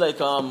supposedly like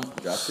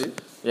That's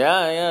it.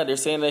 yeah. They're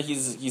saying that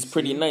he's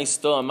pretty nice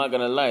still. I'm not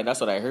gonna lie.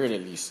 That's what I heard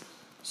at least.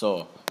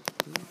 So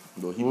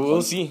Bro,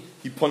 we'll see.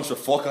 He punched the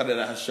fuck out of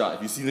that shot.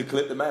 If you see the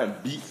clip, the man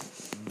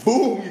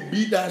boom, he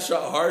beat that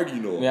shot hard, you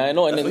know. Yeah, I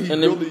know. And That's then what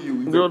and he then built you.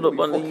 He build built up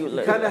you. on Fuck you. you.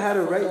 Like, Kind of had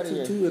a right outta to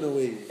here. too in a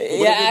way.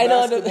 Yeah, I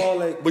know. Basketball,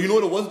 like But you know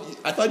what it was?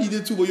 I thought he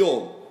did too, but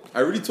yo, I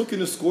really took in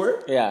the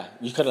score. Yeah,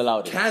 you could allow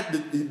it.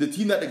 The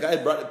team that the guy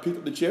picked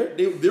up the chair,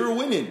 they were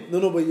winning.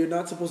 no, but you're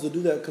not supposed to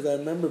do that because I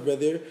remember,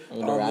 brother, The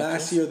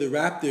last Raptors? year the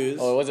Raptors.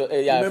 Oh, was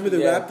it? Yeah. remember the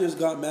yeah. Raptors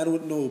got mad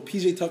with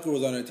PJ Tucker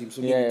was on our team,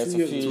 so maybe Yeah, 2 it's a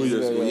years few ago. 2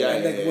 years ago. Yeah, Yeah,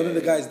 And like yeah, one of the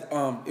yeah. guys,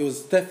 it was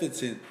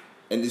Stephenson.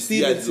 And it's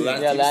Stevenson.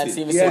 Lance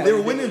Stevenson. So they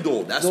were winning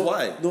though. That's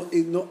why.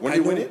 When they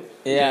winning?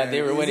 Yeah,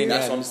 they were winning.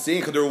 That's what I'm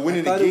saying, because they were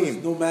winning the it was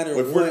game. no matter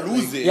But if what, we're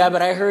losing. Yeah,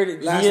 but I heard he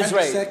is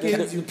right.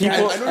 seconds, you People, I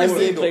know they were NBA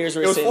saying, players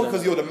were it was saying fun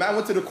that. because the man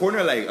went to the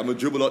corner like, I'm gonna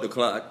dribble out the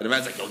clock, and the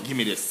man's like, yo, give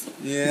me this.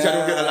 Yeah. He tried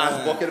to get the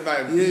last bucket,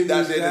 man. Beat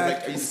that shit. It's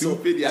like, are you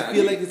stupid? Yeah. I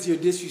feel like it's you're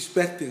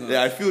disrespecting us.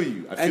 Yeah, I feel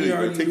you. I And feel you. you're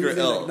Bro. already Take your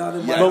losing, L. like, not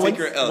in Yeah, my- take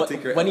your L.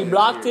 Take your L. When he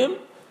blocked him,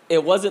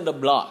 it wasn't the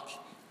block.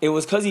 It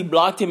was because he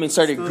blocked him and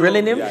started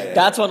grilling him. Yeah.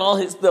 That's when all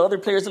the other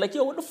players are like,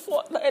 yo, what the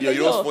fuck? Like, Yo, you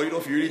know what's funny though?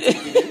 If you really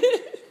taking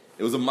it,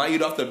 it was a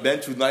Mayud off the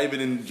bench who's not even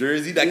in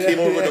Jersey that came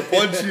over with a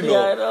punch, you know.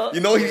 Yeah, I know. You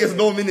know, he gets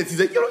no minutes. He's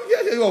like,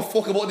 you don't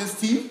fuck about this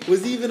team.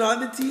 Was he even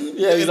on the team?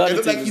 Yeah, he's on It the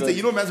looked team. like he's like,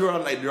 you know, man's were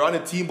on like they're on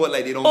a team, but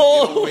like they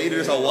don't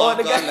Raiders or Oh, walk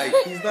the on. guy- Like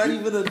He's not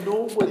even a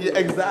nobody. yeah,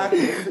 exactly.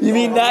 You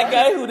mean that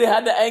guy who they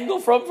had the angle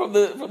from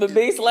the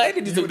baseline?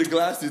 And he's With like, the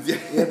glasses, yeah.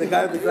 Yeah, the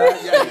guy with the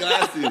glass. Yeah, the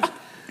glasses.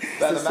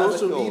 The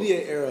social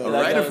media era. A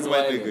That writer guy from was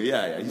my wild. nigga.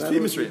 Yeah. He's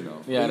famous right now.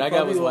 yeah, that guy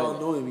probably was all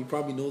wild. know him. He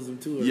probably knows him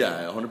too.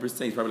 Yeah,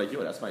 100%. He's probably like,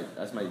 yo, that's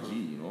my G,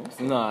 you know?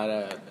 So, Nah,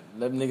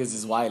 them niggas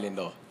is wildin'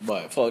 though.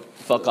 But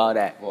fuck all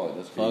that. oh,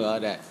 that's Fuck crazy. all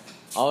that.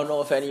 I don't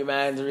know if any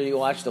man's really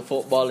watched the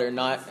football or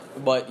not,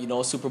 but you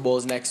know, Super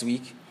Bowl's next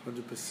week.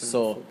 100%.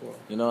 So, football.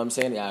 you know what I'm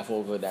saying? Yeah, I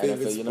fuck with that.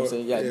 Favorite NFL, you know what I'm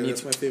sport. saying? Yeah, me that's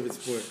too. my favorite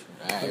sport.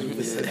 Alright, me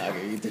too. 100%.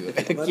 Okay, you too.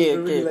 I'm not Okay,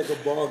 even really okay. like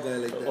a ball guy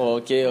like that.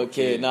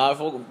 Okay. Now, I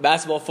fuck,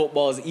 basketball,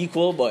 football is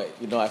equal, but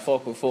you know I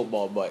fuck with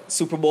football. But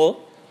Super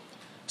Bowl,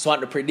 so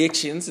on the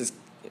predictions is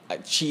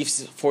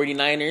Chiefs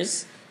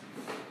 49ers.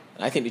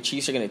 I think the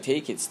Chiefs are gonna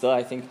take it. Still,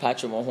 I think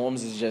Patrick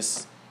Mahomes is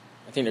just.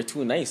 I think they're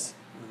too nice.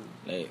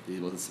 Like He's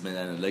about to cement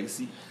that in a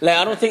legacy.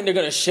 I don't think they're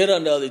gonna shit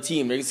on the other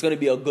team. It's gonna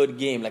be a good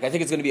game. Like I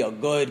think it's gonna be a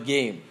good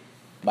game,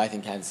 but I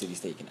think Kansas City's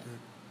taking it.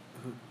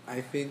 I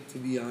think, to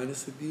be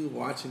honest with you,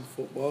 watching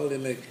football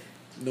and like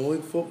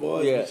knowing football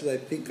as Yeah. much as I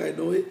think I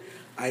know it,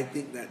 I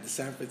think that the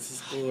San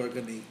Francisco are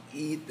gonna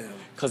eat them.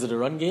 Cause of the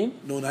run game.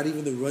 No, not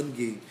even the run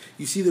game.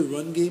 You see the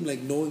run game,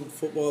 like knowing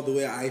football the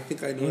way I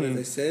think I know it, as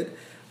I said,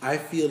 I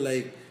feel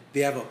like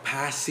they have a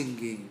passing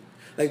game.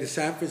 Like the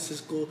San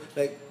Francisco,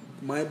 like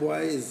my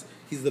boy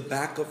he's the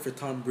backup for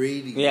Tom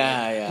Brady.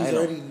 Yeah, He's I know.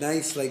 already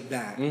nice like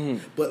that.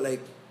 But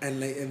like and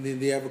then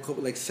they have a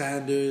couple like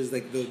Sanders,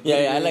 like the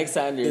Yeah, I like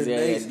Sanders.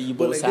 they're Yeah, nice. Debo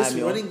But like this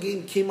Samuel. running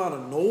game came out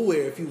of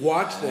nowhere. If you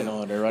watch I them,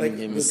 know, their running like,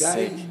 game the is guy,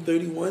 sick.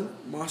 31,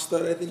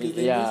 Mostert, I think his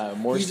name Yeah, is.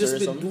 Morster He's just or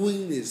been something.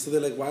 doing this, so they're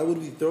like, why would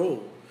we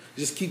throw?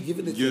 Just keep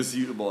giving it. to Gives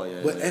him. you the ball, yeah.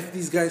 But yeah. if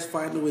these guys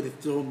find a way to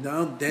throw him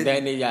down, then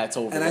It's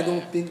over. and I yeah.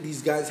 don't think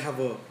these guys have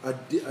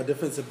a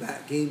defensive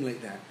back game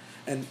like that.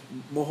 And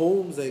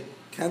Mahomes, like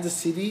Kansas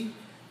City,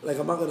 like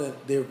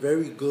they're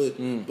very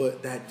good,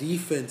 but that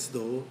defense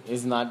though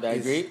It's not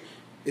that great.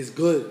 is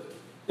good.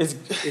 It's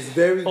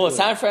very Oh, good.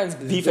 San Fran's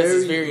It's defense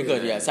is very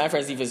good. Yeah, San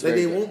Fran's defense is Like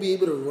very they good. won't be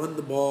able to run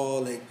the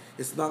ball. Like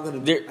it's not gonna.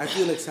 They're- I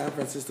feel like San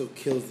Francisco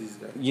kills these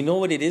guys. You know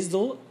what it is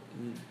though?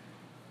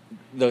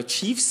 The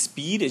Chiefs'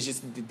 speed is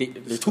just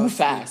they're too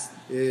fast.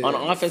 Yeah, On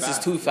offense, it's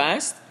fast. too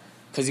fast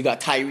because you got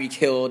Tyreek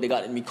Hill, they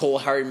got Nicole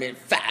Hardman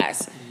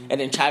fast, and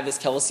then Travis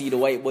Kelce, the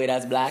white boy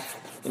that's black.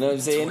 You know what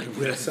I'm saying?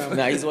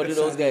 Nah, he's one of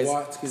those Sammy guys.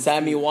 Watkins,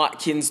 Sammy too.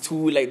 Watkins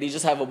too. Like they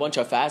just have a bunch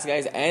of fast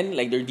guys, and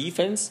like their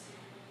defense.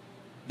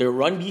 Their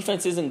run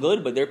defense isn't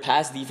good, but their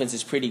pass defense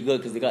is pretty good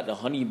because they got the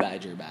Honey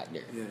Badger back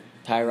there, Yeah.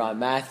 Tyrann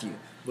Matthew.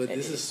 But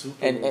this is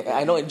Super And Bowl.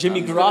 I know and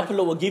Jimmy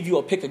Garoppolo will give you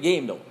a pick a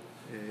game though.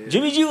 Yeah.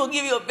 Jimmy G will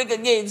give you a pick a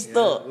game Yeah,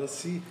 still. we'll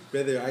see,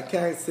 brother. I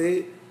can't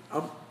say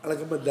I'm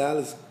a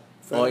Dallas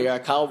fan. Oh, you're a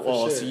cowboy. for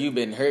Oh, sure. so you've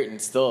been hurting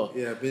still.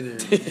 Yeah, I've been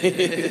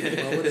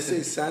here. I want to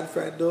say San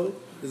Fran though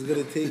is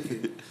gonna take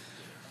it.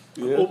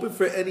 I'm open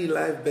for any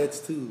live bets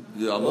too.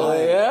 Yeah, I'm Oh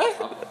yeah.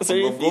 So I'm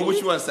you going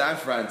with you on San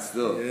Fran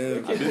still. Yeah.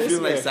 I've been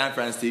feeling like San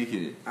Fran's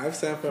taking it. I have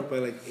San Fran by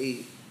like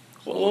 8.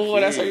 Oh,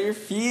 that's how you're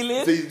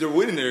feeling. So they're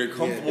winning. They're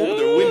comfortable. Yeah.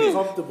 They're winning.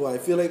 Comfortable. I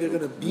feel like they're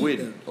gonna beat Win.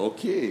 them.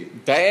 Okay.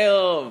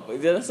 Damn,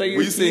 that's how What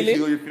you're you saying, feeling.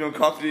 Kilo? You're feeling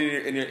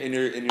confident in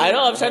your I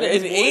know. I'm trying to.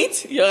 Is it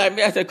 8? Yo, I mean,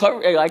 I have to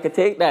cover. I could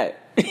take that.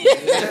 You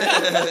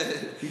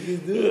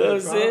can do You know what I'm it. I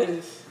saying?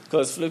 promise.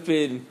 Cause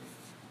flipping.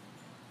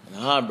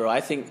 Nah, bro.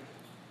 I think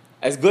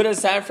as good as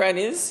San Fran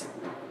is,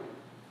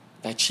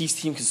 that Chiefs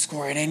team can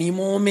score at any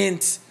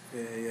moment.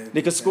 Yeah.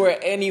 They could score at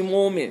any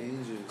moment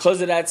Dangerous.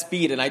 because of that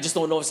speed. And I just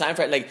don't know if San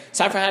Fran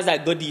has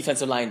that good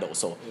defensive line though,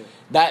 so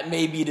that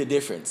may be the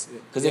difference.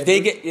 Because Yeah,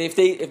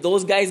 if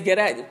those guys get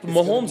at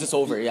Mahomes, it's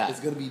over. Yeah, It's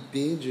gonna be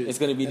dangerous. It's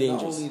gonna be And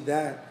dangerous. Not only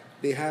that,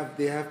 they have.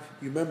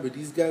 You remember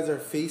these guys are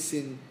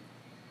facing.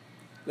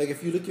 Like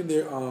if you look in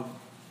their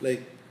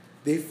like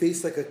they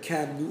face like a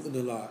Cam Newton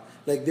a lot.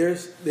 Like their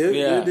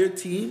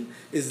team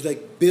is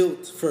like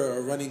built for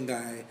a running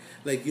guy.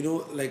 Like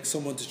like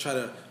someone to try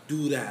to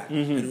do that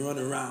and run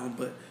around.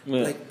 But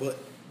but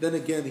then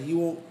again he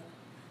won't.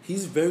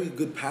 He's a very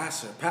good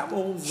passer. Pat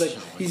Mahomes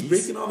he's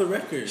breaking all the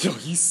records. Yo,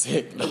 he's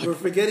sick. Like, we're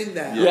forgetting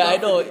that. Yeah, I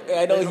know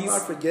I'm he's-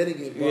 not forgetting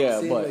it. But Yeah, I'm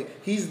saying, but-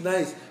 like he's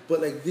nice, But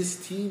like this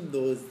team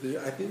though,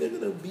 I think they're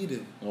gonna beat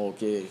him.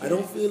 Okay. I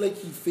don't feel like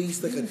he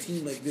faced like a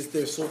team like this.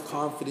 They're so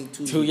confident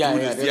too. They're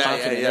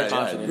confident. They're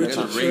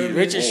confident.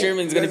 Richard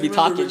Sherman's gonna be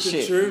talking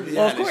shit. Sherman?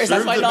 Well, of course,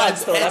 that's my dog.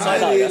 That's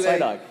my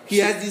dog. He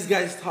has these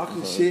guys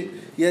talking shit.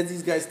 He has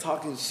these guys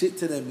talking shit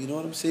to them. You know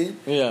what I'm saying?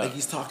 Yeah. Like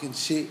he's talking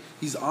shit.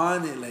 He's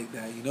on it like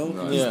that. You know?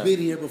 No, He's yeah. been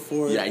here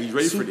before. Yeah, he's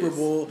ready for Super this.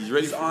 Bowl. He's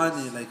ready He's for on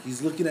this. it. Like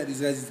he's looking at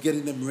these guys. He's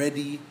getting them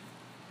ready.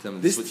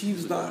 This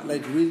Team's not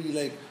like really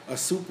like a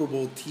Super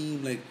Bowl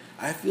team. Like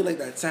I feel like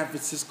that San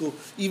Francisco,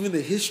 even the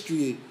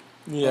history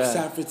of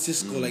San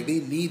Francisco, like they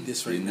need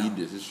this right now. They need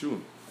this. It's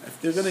true. If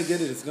they're gonna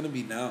get it, it's gonna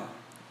be now.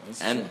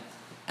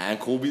 And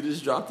Kobe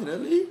just dropped in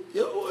LA.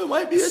 Yo, it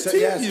might be a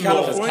team, yeah, it's you know.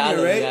 California,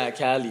 Cali, right? Yeah,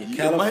 Cali.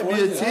 It might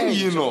be a team,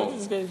 you know.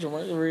 This guy's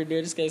Jamal right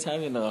there. This guy's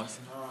having a.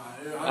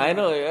 I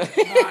know. Yeah.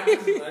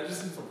 I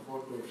just need some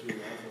fuck with you.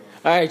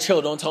 All right,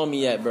 chill. Don't tell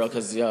me yet, bro.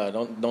 Cause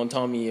don't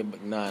tell me.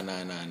 Nah.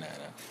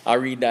 I'll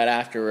read that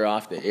after we're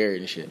off the air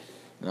and shit.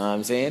 Know what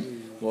I'm saying?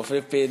 Well,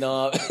 flipping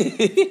up.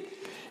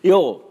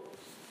 Yo,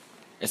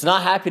 it's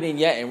not happening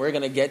yet, and we're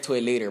gonna get to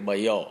it later. But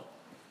yo,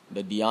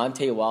 the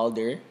Deontay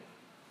Wilder,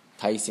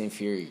 Tyson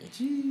Fury,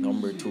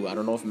 number 2. I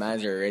don't know if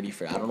mans are ready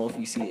for it. I don't know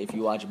if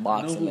you watch I know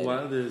boxing. who Like,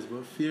 Wilder is,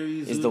 but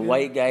Fury is the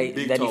white guy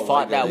Big that he tall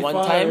fought white guy. that They one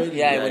fought time? already?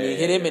 Yeah, when he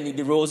hit him and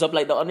he rose up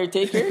like the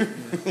Undertaker.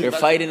 They're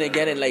fighting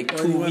again in like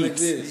 2 Like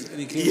weeks. this, and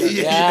he came back.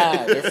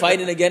 Yeah, they're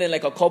fighting again in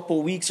like a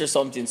couple weeks or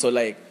something. So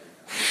like,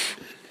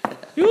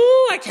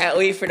 I can't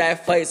wait for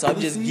that fight. So I'm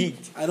just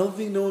geeked. I don't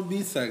think no one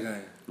beats that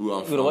guy. Who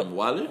I'm You know what? from,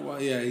 Wilder?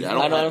 Well, yeah, he's Yeah,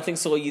 I don't think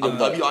so either. I'll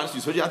But be honest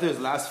with you. Especially after his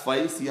last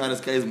fight, see how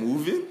this guy's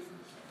moving?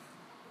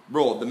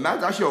 Bro, the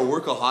man's actually a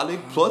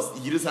workaholic. Plus,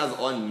 he just has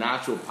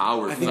unnatural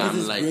powers. I think it's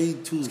his like,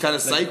 brain too. It's kind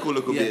of psycho a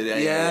little bit.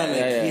 He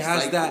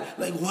has Psycho. that.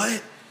 Like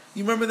what?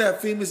 You remember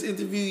that famous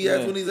interview he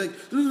had when he's like,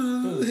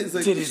 it's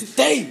like to this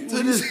day,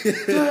 To this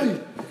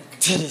day.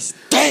 to this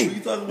day. What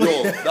you talking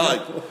about? Yo,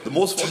 dog, the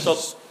most fucked up.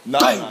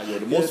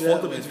 The most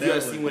fucked up interview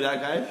I've seen with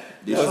that guy.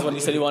 That was when he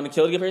said he wanted to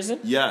kill the person.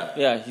 Yeah.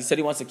 Yeah, he said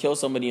he wants to kill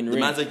somebody in the The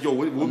ring. man's like, yo,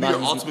 what would be not your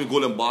using- ultimate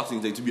goal in boxing?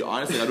 He's like, to be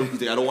honest, like,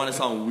 I don't want to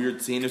sound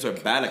weird saying this or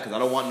bad, because I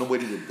don't want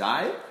nobody to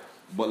die.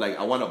 But like,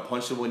 I want to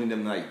punch somebody and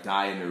them like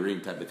die in the ring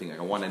type of thing. Like,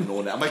 I want to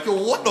know that. I'm like, yo,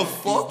 what the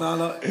fuck?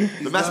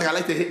 The man's like, I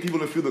like to hit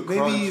people and feel the crunch.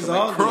 Maybe he's I'm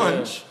like, all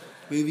crunch. there.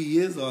 Maybe he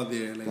is all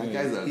there. Like That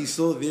guy's a- he's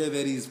so there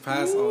that he's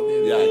past all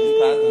there. Yeah,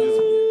 he's passing just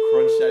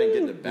crunch that and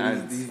get the He's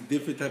bands.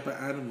 different type of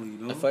animal, you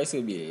know. The fight's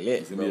gonna be lit,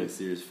 It's gonna bro. be a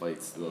serious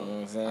fight still. know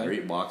what I'm saying? I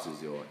rate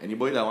boxers, yo.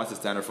 Anybody that wants to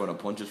stand in front of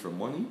punches for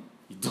money,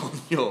 you don't,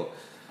 yo.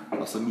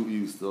 I salute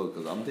you still,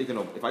 because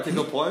if I take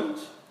a punch,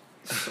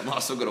 I'm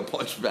also gonna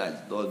punch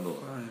back. Don't know.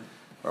 Fine.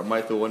 Or I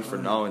might throw one for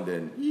now and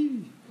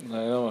then. I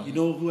know. You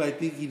know who I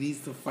think he needs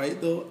to fight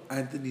though?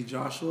 Anthony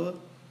Joshua.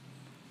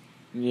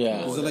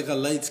 Yeah. Is it like a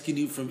light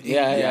skinny from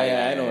India?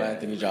 Yeah. I know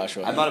Anthony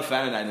Joshua. I'm not a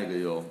fan of that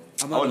nigga, yo.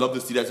 I would love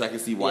to see that so I can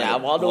see why. Yeah,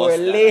 the Waldo boss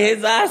would lay that-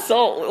 his ass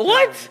out.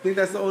 What? I think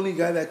that's the only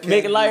guy that can.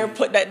 Make a liar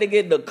put that nigga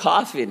in the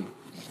coffin.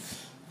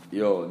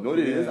 Yo, know what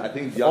it is? I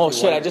think. Oh Deontay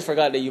shit! I Wilder- just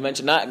forgot that you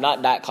mentioned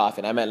not that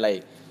coffin. I meant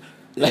like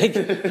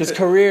his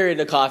career in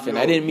the coffin.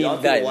 Yo, I didn't mean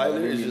Deontay that. I Wilder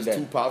didn't is mean just that.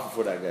 too powerful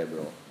for that guy,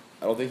 bro.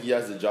 I don't think he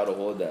has the jaw to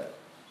hold that.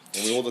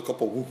 When we hold a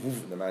couple woof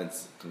woof, the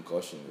man's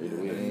concussion right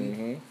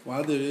away.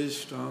 Wilder is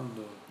strong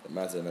though. The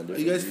man's in a How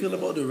different you guys feel breed.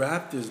 about the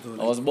Raptors though?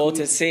 I was about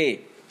to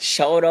say,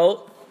 shout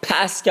out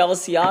Pascal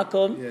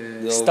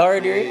Siakam, Yeah.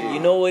 starter. You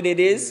know what it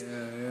is.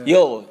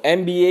 Yo,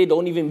 NBA,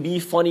 don't even be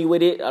funny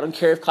with it. I don't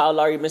care if Kyle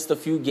Lowry missed a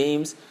few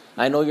games.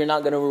 I know you're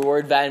not going to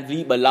reward Van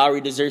Vliet, but Lowry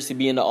deserves to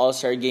be in the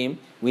All-Star game.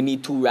 We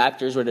need 2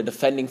 Raptors. We're the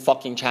defending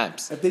fucking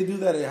champs. If they do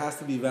that, it has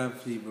to be Van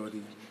Fleet,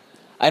 Brody.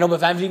 I know,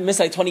 but Van Vliet missed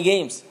like 20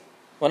 games.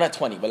 Well, not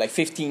 20, but like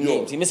 15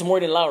 games. He missed more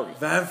than Lowry.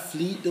 Van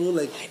Fleet though,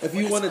 like if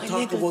you that's want to my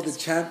talk nigga. about the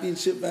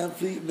championship Van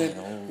Fleet, and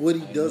then what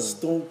he does,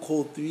 Stone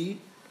Cold 3,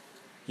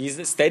 He's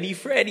the steady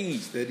Freddy.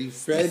 Steady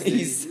Freddy.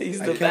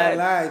 He's I the can't man.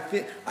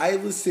 lie. I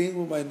was saying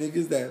with my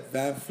niggas that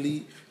Van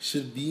Fleet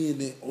should be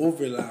in it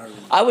over Lowry.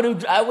 I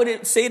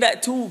wouldn't say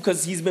that too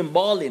because he's been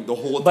balling The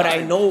whole But I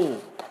time.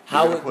 know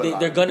how They're gonna put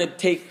they're gonna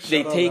take.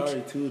 They Shout out take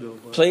Lowry too, though,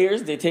 but-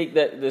 players. They take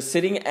the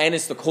sitting, and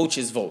it's the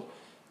coach's vote.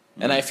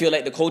 And I feel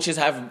like the coaches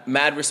have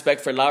mad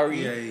respect for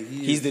Lowry. Yeah,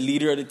 he's the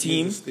leader of the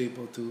team. He's a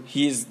staple too.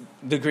 He is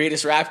the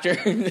greatest Raptor.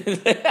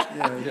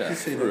 Yeah, you can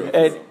say for real. that.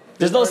 And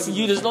there's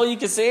no you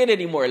can say it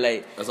anymore.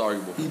 Like That's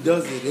arguable. He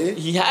does it, eh?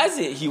 he has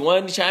it. He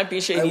won the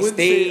championship. I He wouldn't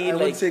stayed. say, I like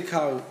wouldn't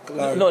say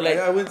Lowry. No, like-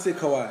 I wouldn't say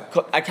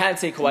Kawhi. I can't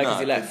say Kawhi because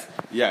he Nah, left.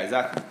 Yeah,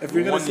 exactly. If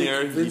you're gonna 1 say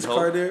year, Vince he helped.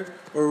 Carter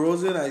or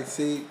Rosen, I'd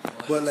say,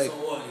 but like, So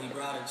what? He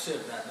brought a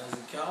chip. That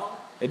doesn't count.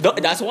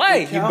 That's why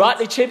he counts. brought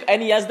the chip and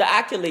he has the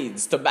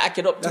accolades to back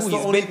it up That's too. the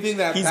He's only been, thing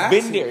that he's backs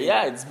been him. there.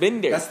 Yeah, it's been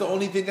there. that's the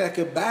only thing that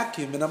could back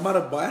him. And I'm not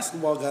a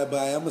basketball guy, but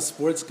I am a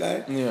sports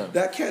guy. Yeah.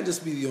 That can't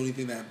just be the only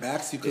thing that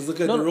backs you. Because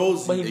look at No,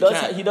 DeRozan. but he It does.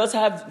 can't. He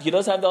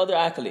does have the other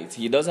accolades.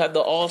 He does have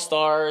the All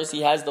Stars.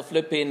 He has the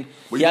flipping.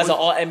 But He you has know- an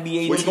All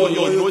NBA but team.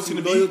 you know what's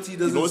gonna be? Loyalty You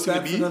doesn't know what's gonna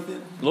stand be? for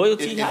nothing.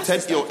 Loyalty In has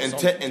to stand for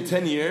something.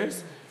 10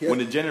 years, Yeah. when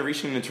the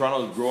generation in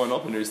Toronto is growing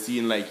up and they're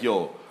seeing like,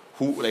 yo,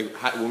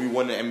 when we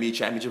won the NBA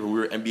championship or we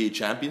were NBA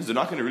champions, they're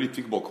not going to really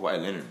think about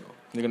Kawhi Leonard, bro.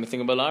 They're going to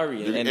think about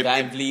Lowry and If-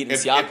 Van Vliet and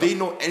if Siakam. they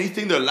know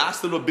anything, the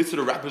last little bits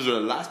of the Raptors are the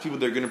last people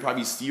they're going to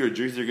probably see or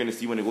jerseys they're going to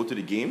see when they go to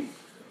the game.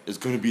 It's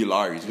going to be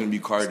Lowry. It's going to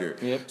be Carter.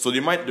 Yep. So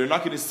they're not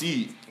going to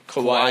see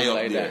Kawhi Kawhi up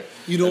like there. that.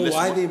 You know Unless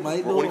why they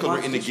might know? Only because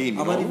we're in the game.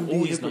 I You might know? even be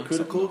Oh, he's not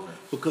hypocritical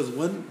because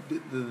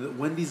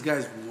when these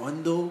guys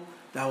won though,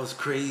 that was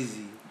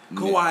crazy.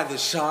 Kawhi the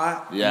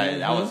shot. Yeah,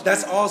 that was.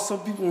 That's all some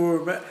people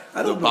were.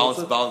 I The don't know. bounce.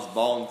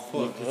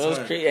 Fuck, That was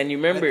hard. crazy. And you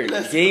remember,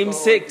 Let's Game go.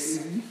 6,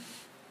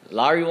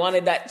 Lowry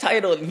wanted that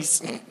title, and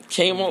he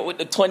came out with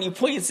the 20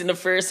 points in the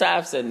first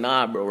half. Said,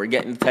 "Nah, bro, we're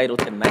getting the title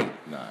tonight.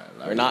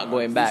 We're not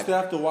going You back." still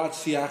have to watch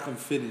Siakam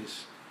finish.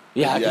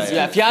 Yeah, because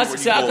Yeah, yeah, yeah.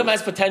 Siakam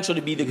has potential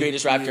to be the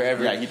greatest Raptor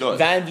ever. Yeah, he does.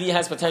 Van Vliet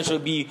has potential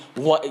to be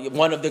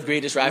one of the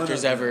greatest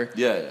Raptors them. ever.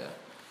 Yeah.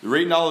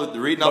 Right now, But the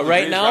right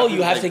greatest now, Raptors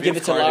you have like to give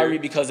Vince it to Carter, Lowry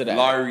because of that.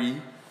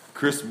 Lowry,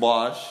 Chris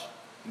Bosh,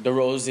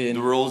 DeRozan.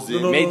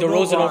 DeRozan. Made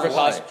DeRozan Bosh. over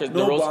cost. No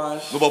DeRozan.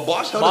 Bosh. No, but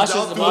Bosh held Bosh us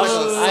down is- through Bosh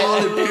a is-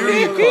 solid I-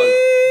 period, cuz.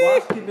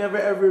 Bosh can never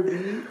ever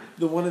be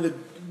the one of the.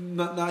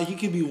 Nah, he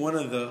can be one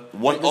of the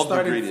the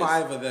starting greatest.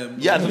 5 of them.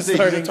 Yeah, I'm saying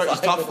Starting he's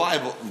five. top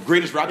 5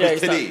 greatest rappers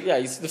He's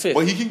today. he's the fifth.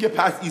 But he can get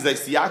past. He's like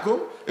Siakam.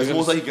 It's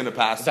most likely going to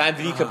pass. Van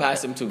Vliet could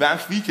pass him too. Van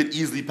Fleet could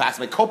easily pass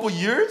him. Like, couple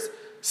years,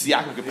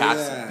 Siakam could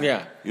pass him.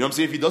 Yeah. You know what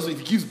I'm saying? If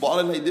he keeps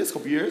balling like this,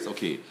 couple years,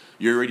 okay,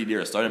 you're already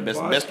there. Starting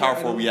best power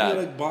forward we I don't have.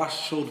 feel like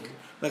Bosh showed.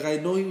 Like, I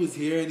know he was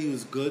here and he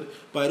was good,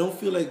 but I don't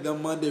feel like that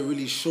man they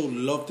really showed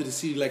love to the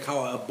city like how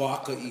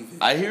Ibaka even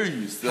I hear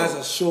you still. has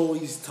a show.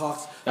 He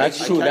talks.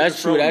 That's I true. can't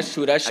That's true. confirm- That's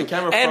true. That's I true.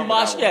 can't confirm And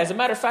Bosh, that yeah. one. As a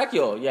matter of fact,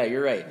 yeah,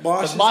 you're right. Bosh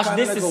Because is Bosh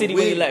kinda dissed the like a city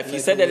when he wig, left. He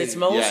like said a that it wig.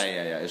 smells. Yeah,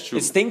 it's true.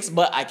 It stinks,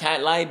 but I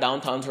can't lie.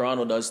 Downtown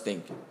Toronto does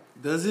stink.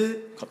 Does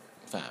it?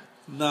 Fam.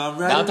 Nah, I'm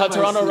right. Downtown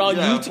Toronto around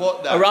Yeah, UT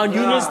fuck that. around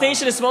Nah. Union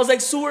Station, it smells like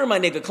sewer, my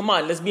nigga. Come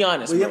on, let's be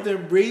honest. But you Bro. have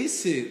to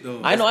embrace it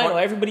though. I know.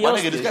 Everybody My else.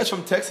 nigga, this did. guy's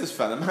from Texas,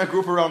 fam. That man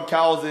grew up around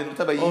cows and what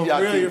type of Oh, idiot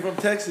really? thing? You're from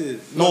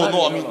Texas? No,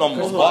 I mean, no.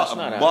 Chris Bosh,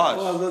 not that. Bosh.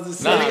 Oh, I was about to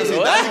say. Nah, That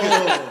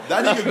nigga, bro.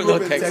 that nigga grew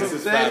up in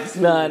Texas, Texas,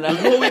 fam. Nah.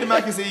 There's no way the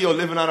man can say, yo,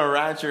 living on a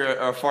ranch or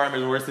a farm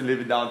is worse than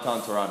living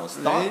downtown Toronto.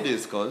 Stop Right?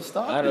 this, cuz.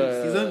 Stop I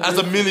this. don't- As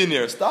a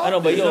millionaire, stop I know,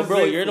 but this. yo, He's bro,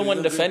 ungrateful, you're the one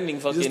he's defending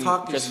ungrateful. Just fucking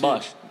talking Chris shit.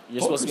 Bosh. You're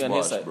Fuck supposed to be on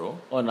Chris his Bosh, side. bro.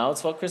 Oh, now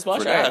it's fuck Chris Bosh?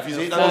 For that, if he's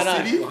hating on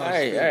the city, All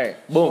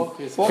right. Boom. Fuck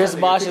Chris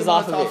nigga, Bosh take is him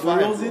off on of top it.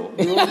 five. DeRozan,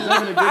 bro. DeRozan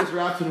having the greatest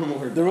raptor no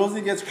more.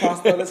 DeRozan gets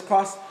crossed out. Let's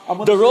cross.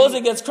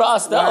 DeRozan gets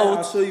crossed I'll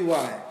out. show you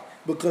why.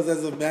 Because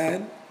as a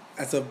man,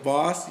 as a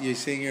boss, you're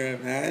saying you're a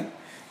man.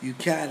 You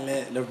can't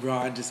let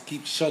LeBron just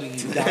keep shutting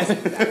you down.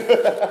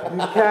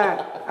 You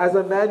can't. As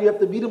a man, you have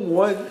to beat him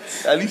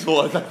once. At least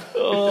one. Like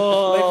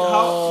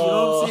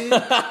how, you know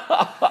what I'm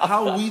saying?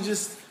 How we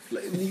just,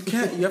 like, you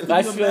can't. You have to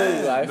I be a feel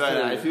man. you.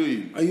 I feel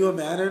you. Are you a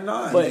man or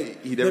not? But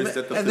he never then-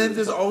 stepped up and to then the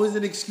there's top. always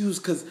an excuse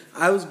because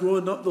I was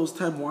growing up those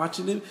time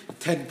watching him,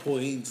 10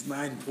 points,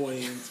 9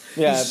 points.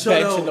 Yeah, He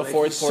shut bench in the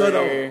fourth he shut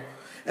quarter. out.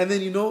 And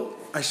then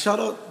I shout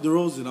out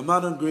DeRozan. I'm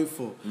not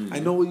ungrateful. Mm-hmm. I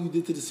know what you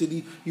did to the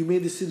city. You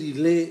made the city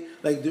lit,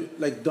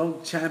 like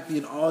dunk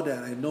champion, all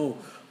that. I know.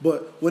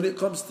 But when it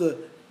comes to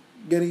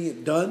getting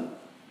it done,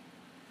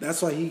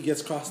 that's why he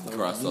gets crossed out.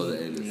 Crossed out the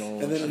edges.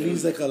 And then it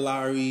leaves like a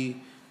Lowry.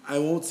 I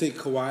won't say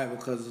Kawhi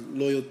because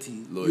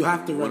loyalty. You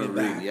have to run it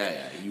back. Yeah.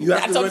 You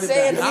have That's to what run I'm it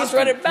saying. back. At least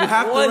run it back You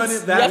have to once. run it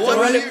You back. have to One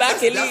run year, it back,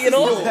 that's you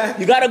know? the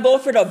You got to go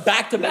for the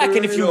back-to-back.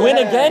 And if you win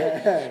again,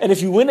 and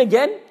if you win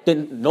again,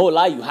 then no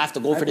lie, you have to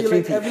go for the feel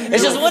like three-peat. every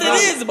It's just real what it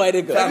nigga- is, my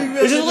nigga. Every real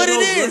It's just what nigga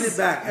it knows run is.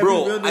 back. Every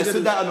Bro, real I nigga said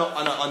knows- that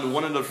on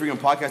one of the freaking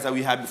podcasts that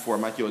we had before.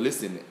 I'm like, yo,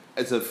 listen,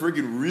 it's a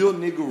freaking real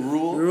nigga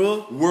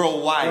rule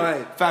worldwide.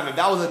 Right. Fam, if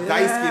that was a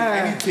dice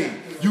game,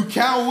 anything, you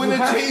can't win You a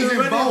have change to in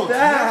run it bounce.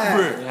 back.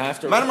 Never. You have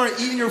to- Man, I'm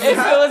eating your If food. it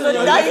was a Run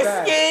it dice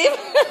back. game,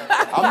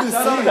 I'm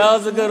just saying. that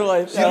was a good one. You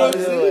know what That I'm was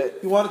a saying? good one.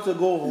 You wanted to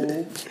go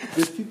home.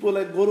 There's people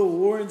that go to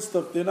war and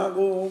stuff. They're not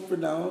going home for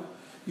now.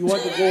 You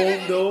want to go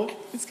home though.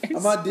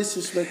 I'm not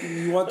disrespecting you.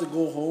 You want to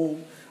go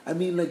home. I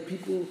mean, like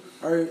people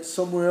are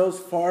somewhere else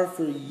far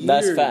for years.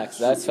 That's facts.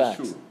 That's facts.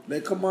 True.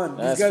 Like, come on,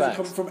 That's these guys facts. are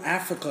coming from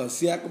Africa.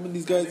 Siakam and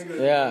these guys.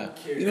 Yeah.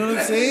 You know what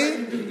I'm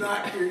saying? He's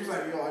not here. He's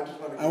like, yo, I just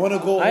want to I want to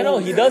go. I know,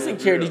 home. he doesn't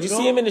care. Did you No.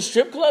 see him in the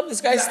strip club? This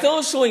guy's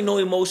still showing no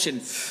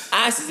emotion.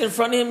 Ass is in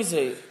front of him. He's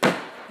like,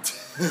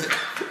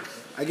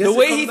 I guess the it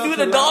way comes he down threw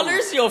to the Lowry.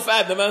 dollars, yo,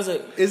 fam, the man's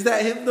like, Is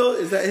that him though?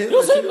 Is that him? It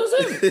was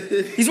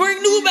him. He's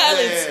wearing New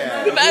Balance.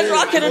 Yeah. The man's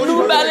rocking a Only New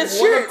one of Balance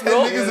 10 shirt, bro.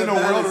 niggas in the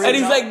world right And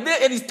he's now. like this,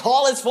 and he's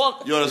tall as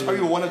fuck. Yo, there's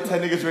probably 1 of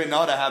 10 niggas right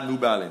now that have New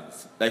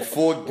Balance. Like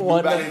 4 New 1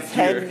 of Balance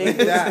 10 here. niggas.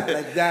 Like that,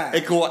 like that.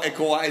 And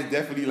Kawhi is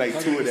definitely like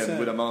 2 of them 100%.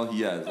 with the amount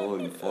he has.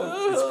 Holy fuck.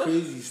 It's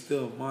crazy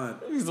still, man.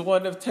 He's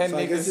one of 10 So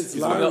I guess niggas. it's The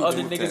Larry. other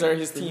 2 of niggas 10. are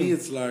his For me, team.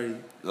 it's Larry.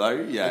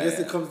 Larry? Yeah. I guess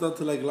yeah. it comes down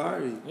to like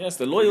Larry. Yes, the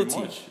Pretty loyalty.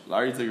 much.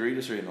 Larry's the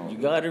greatest right now. You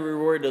gotta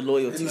reward the And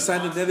loyalty. he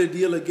signed another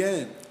deal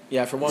again.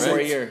 Yeah, for one Right. more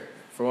year.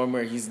 For one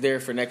more, he's there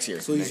for next year.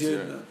 So he's Next here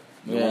year. now.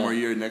 Yeah. 1 more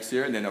year next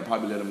year, and then I'll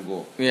probably let him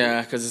go.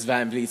 Yeah, because it's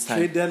Van Vliet's time.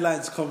 Trade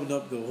deadline's coming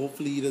up though.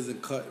 Hopefully he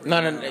doesn't cut. right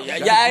No, now.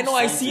 yeah, I know.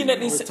 I seen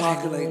that. They We're said,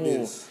 talking like Oh.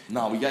 this.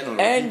 No, we got no.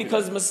 And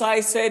because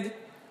Masai said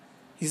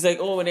He's like,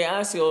 oh, when they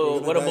ask you, oh,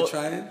 You're what gonna die about?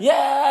 trying?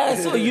 Yeah.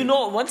 So you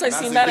know, once I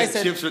seen that, I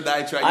said, chips or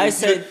die trying. I You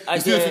said, you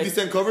see the 50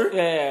 Cent cover?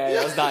 Yeah,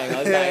 I was dying. I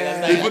was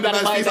dying. They put the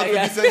Gotta man's buy face on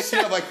that, 50 Cent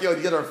shit. I'm like, yo,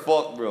 you are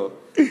fucked, bro.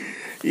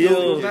 Yo,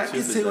 Yo, man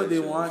can say what they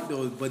want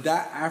though, but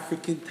that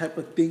African type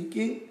of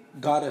thinking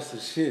got us a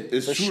shit.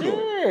 It's for true though.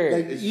 sure.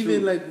 Like It's even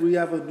true. like we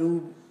have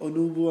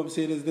Onubu, I'm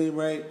saying his name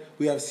right.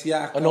 We have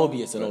Siakam.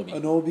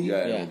 Anobi.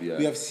 Yeah, Yeah. yeah.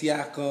 We have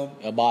Siakam,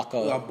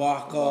 Ibaka.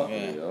 Ibaka,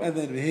 Yeah. and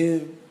then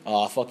him.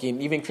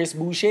 Fucking even Chris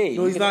Boucher.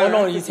 No, he's Even- not Oh no,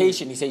 African. he's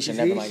Haitian. He's Haitian.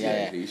 Never mind. Yeah,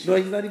 yeah. Haitian. No,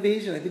 he's not even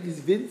Asian. I think he's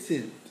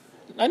Vincent.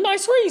 No, I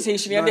swear he's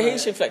Haitian. He had the No,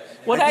 Haitian flag.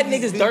 Well, I that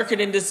think he's nigga's darker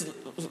than this.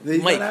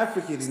 He's Mike. not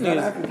African. He's not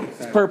African.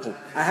 It's purple.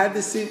 I had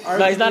the same argument.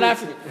 No, he's not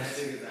African.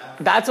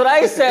 That's what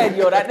I said,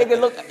 yo. That nigga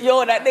look,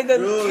 yo. That nigga.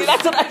 Bro.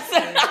 That's what I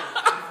said.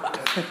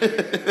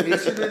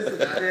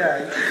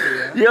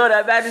 Yeah. Yo,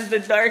 that man is the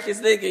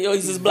darkest nigga. Yo,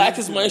 he's as black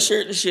as my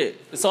shirt and shit.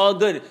 It's all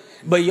good.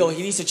 But yo,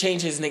 he needs to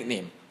change his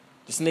nickname.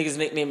 This nigga's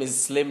nickname is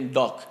Slim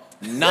Duck.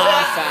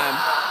 Nah,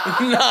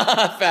 fam.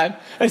 Nah, fam.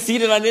 I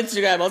seen it on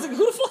Instagram. I was like,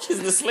 who the fuck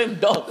is the Slim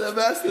Duck? The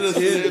master of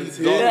him.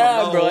 Slim Dog.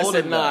 Yeah, I'm bro. I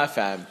holding said, nah, that.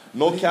 fam.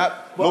 No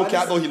cap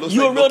though. He looks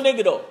You a like real Ducky.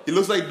 nigga though. He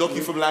looks like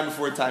Ducky from Land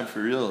Before Time for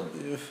real.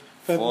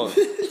 Fuck.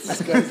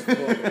 This guy's full.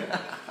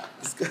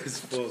 This guy's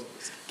full.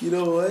 You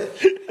know what?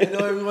 I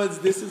know everyone's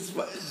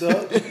disrespect.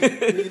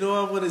 You know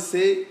what I'm gonna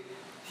say?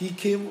 He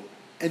came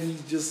and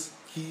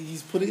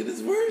he's putting in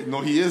his word.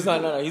 No, he is.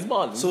 No. He's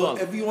bald. He's So bald.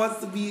 if he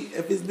wants to be,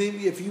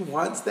 if he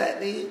wants that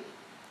name,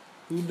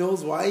 who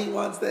knows why he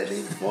wants that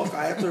name? Fuck,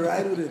 I have to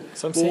ride with him.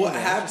 So I'm But saying, what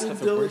man, just happened have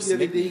to though burst the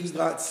other day? nicknames. He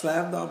got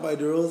slammed on by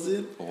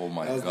DeRozan. Oh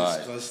my That was god,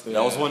 disgusting.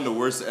 that was one of the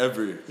worst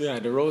ever, Yeah,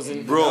 bro.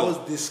 DeRozan. That was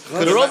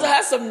disgusting. DeRozan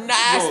has some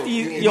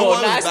nasty,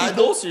 nasty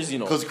posters, you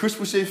know. Because Chris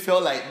Boucher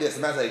felt like this.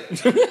 The man's like,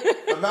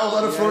 the man was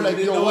on the floor he like,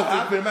 didn't yo, know what what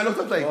happened? The man looked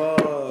up like,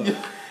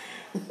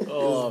 It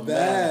was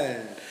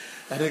bad.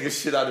 that nigga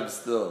shit out of him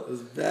still. It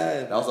was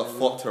bad. That was a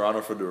fuck Toronto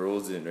for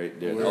DeRozan right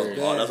there. That was,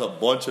 Word. that's a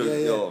bunch of,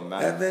 yo,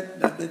 man.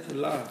 That meant a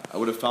lot. I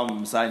would have found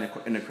him sign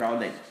in the crowd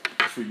like,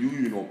 that's for you,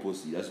 you know,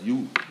 pussy. That's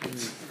you.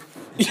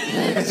 You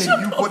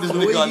put this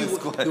nigga on the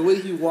squad. The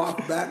way he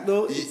walked back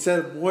though, it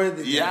said more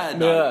than Yeah, that.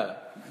 nah. Yeah.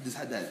 I just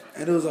had that.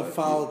 And it was a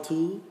foul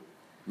too.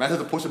 Man had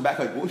to push him back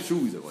like, what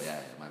shoes? He's like, oh, yeah,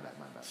 my bad.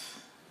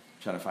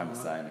 Trying to find my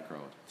side in the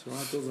crowd.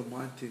 Toronto's a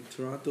mountain.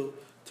 Toronto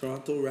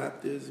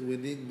Raptors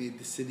winning made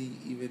the city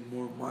even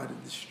more mud in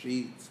the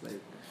streets. Like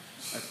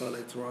I felt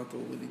like Toronto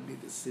winning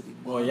made the city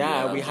more. Well,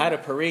 yeah, we had a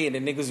parade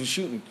and niggas were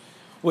shooting.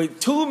 With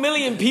 2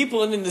 million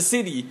people in the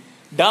city,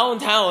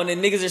 downtown,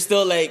 and niggas are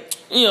still like,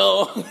 you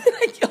know,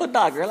 like, yo,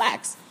 dog,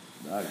 relax.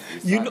 Nah,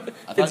 You know,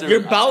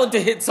 you're bound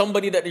to hit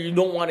somebody that you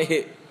don't want to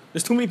hit.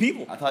 There's too many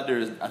people. I thought there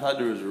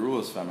was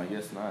rules, fam. I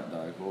guess not,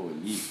 dog. Holy.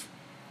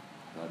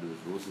 I thought there was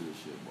rules to this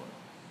shit, boy.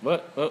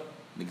 But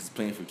Niggas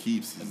playing for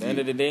keeps. at the end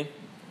of the day,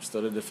 we're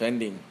still the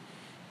defending,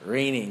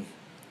 reigning,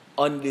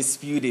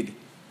 undisputed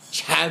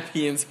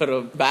champions of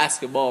the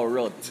basketball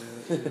world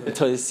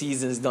until the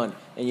season's done.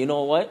 And you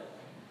know what?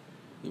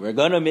 We're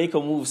gonna make a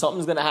move.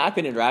 Something's gonna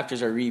happen, and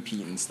Raptors are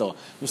repeating still.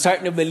 I'm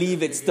starting to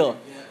believe it still.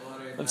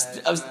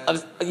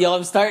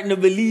 I'm starting to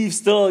believe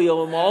still,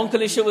 yo. My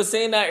uncle and shit was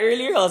saying that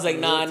earlier. I was like,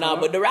 nah.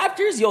 But the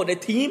Raptors, yo, the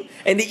team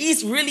and the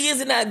East really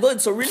isn't that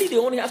good. So really, they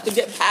only have to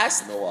get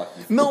past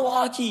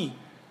Milwaukee.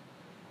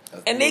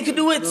 And they could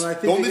do it. No, I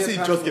think Don't they they say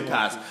get just past get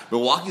past?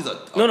 Milwaukee's a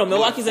No,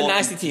 Milwaukee's a fucking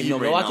nasty team. No,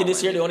 right Milwaukee now,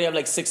 this year, they only have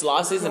like 6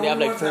 losses and they have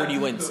like 40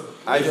 wins.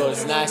 Yo,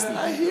 it's nasty.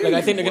 Like,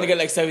 I think they're going to get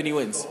like 70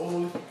 wins.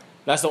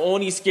 That's the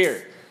only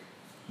scare.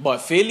 But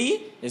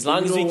Philly, as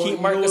long as we keep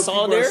Marc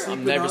Gasol there,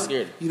 I'm never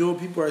scared. You know what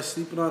people are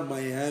sleeping on?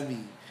 Miami.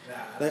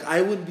 Like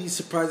I wouldn't be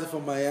surprised if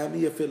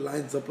Miami, if it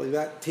lines up like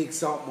that,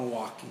 takes out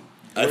Milwaukee.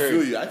 I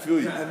feel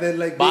you. And then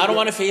like, But I don't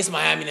want to face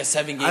Miami in a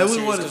 7-game I wouldn't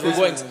series wanna because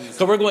face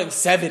we're Miami. going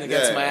 7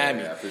 against Yeah,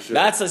 Miami. yeah, for sure.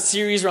 That's a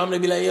series where I'm gonna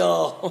be like,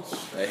 yo,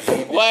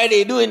 why are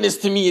they doing this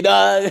to me,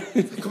 dog?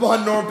 Come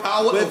on, Norm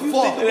Powell. What But the if you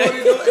fuck?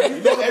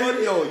 think about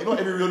You know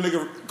every real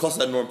nigga costs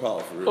that Norm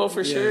Powell for real. Oh,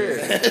 for sure.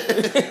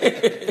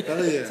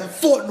 hell yeah.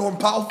 Fuck Norm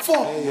Powell. Fuck.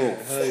 Hell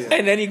yeah.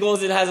 And then he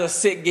goes and has a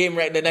sick game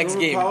right the next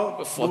game.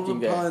 Powell, Fucking Norman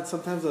guy. Powell, and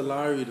sometimes a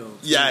Larry though.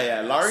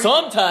 Yeah, Larry.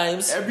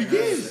 Sometimes, Every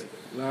game.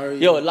 Larry.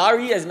 yo,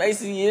 Larry, as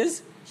nice as he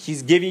is,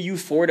 he's giving you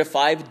 4 to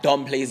 5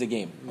 dumb plays a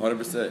game.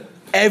 100%.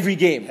 Every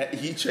game.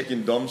 He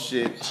checking dumb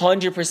shit.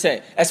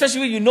 100%. Especially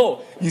when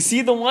you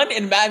see the one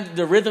and man,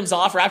 the rhythm's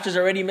off. Raptors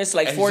already missed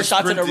like And 4 he's just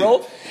shots in a sprinting.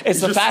 row. It's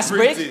He's a just fast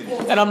break.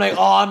 sprinting. And I'm like,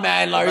 oh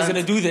man, Larry's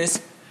going to do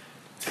this.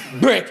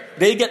 Brick.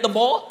 They get the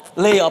ball,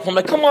 layup. I'm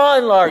like, come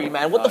on, Larry,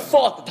 man. What the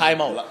fuck?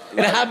 Timeout. And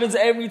it happens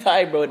every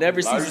time, bro. It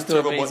never Larry's ceases to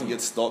turbo amaze button me.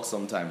 gets stuck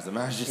sometimes. The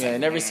man's just Yeah, it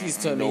never ceases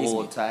to the amaze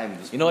whole me. time.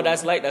 You know what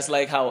that's like? That's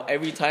like how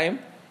every time,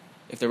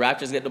 if the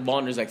Raptors get the ball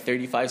and there's like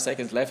 35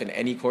 seconds left in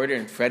any quarter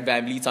and Fred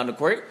VanVleet's on the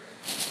court,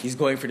 he's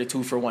going for the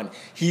 2-for-1.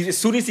 As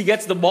soon as he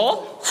gets the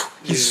ball,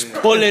 he's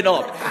pulling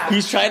up.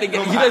 He's trying to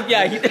get,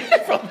 he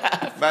from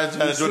half. Man's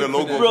trying to do the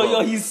logo. Bro,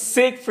 yo, he's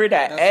sick for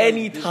that. That's how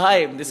he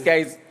Anytime, this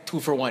guy's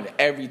 2-for-1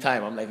 every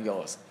time. I'm like,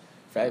 yo,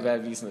 Fred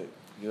VanVleet's, you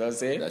know what I'm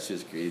saying? That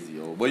shit's crazy,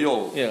 yo. But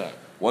yo, Yeah.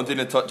 One thing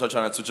to touch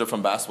on, and switch up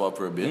from basketball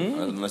for a bit,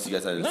 unless you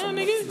guys had No,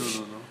 something nigga. else.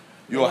 No.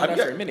 Yo, have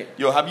for a minute.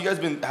 have you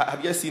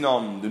guys seen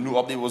the new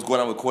update? What's going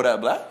on with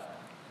Kodak Black?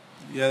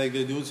 Yeah, like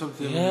they're doing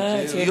something. Yeah, in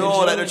it's jail. in Yo, jail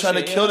like they're and trying to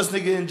shit, kill yeah. this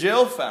nigga in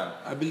jail, fam.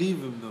 I believe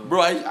him though.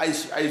 Bro, I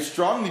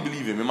strongly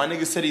believe him. And my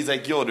nigga said he's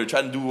like, yo, they're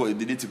trying to do what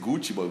they did to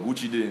Gucci, but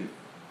Gucci didn't.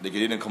 Like, it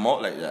didn't come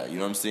out like that. You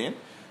know what I'm saying?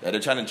 Yeah, they're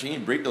trying to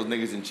break those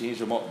niggas and change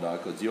them up,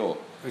 dog. Cause yo,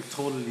 Like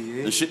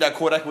totally. the shit that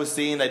Kodak was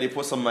saying, like they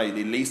put some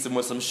they laced him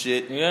with some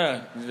shit.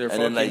 Yeah. And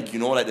then like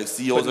like the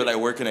CEOs are like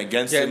working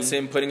against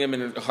him. Putting him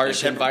in a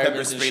harsh Pepper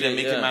environment. sprayed him,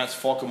 making man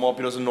fuck him up.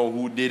 He doesn't know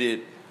who did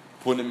it.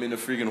 Putting him in the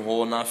freaking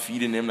hole, not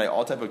feeding him, like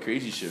all type of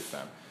crazy shit,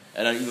 fam.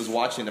 And then he was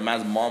watching. The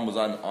man's mom was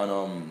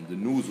on the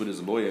news with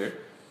his lawyer,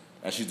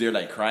 and she's there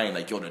like crying,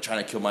 like yo, they're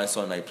trying to kill my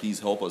son. Like please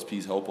help us,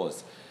 please help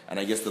us. And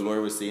I guess the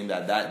lawyer was saying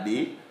that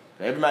day,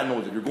 every man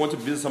knows if you're going to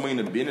visit somebody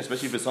in the bin,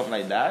 especially if it's something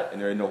like that,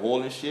 and they're in the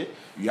hole and shit,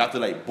 you have to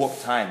like book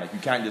time. Like you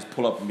can't just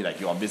pull up and be like,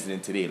 yo, I'm visiting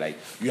today. Like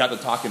you have to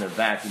talk in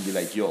advance and be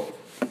like, yo,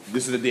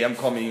 this is the day I'm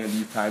coming, and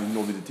these times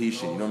no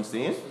visitation. You know what I'm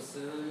saying?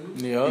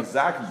 Yeah.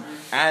 Exactly.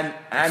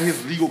 And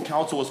his legal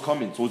counsel was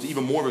coming, so it's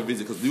even more of a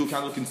visit because legal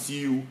counsel can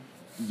see you.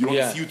 You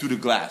don't see you through the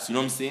glass. You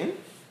know what I'm saying?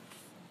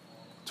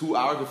 2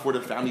 hours before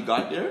the family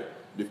got there,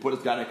 they put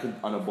this guy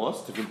on a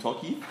bus to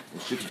Kentucky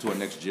and shipped him to a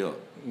next jail.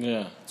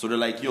 Yeah. So they're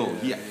like, yo,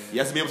 he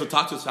has to be able to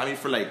talk to his family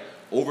for like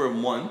over a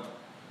month.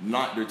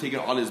 They're taking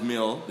all his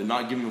mail. They're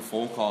not giving him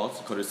phone calls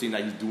because they're saying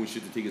that he's doing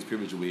shit to take his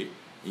privilege away. And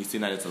he's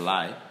saying that it's a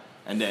lie.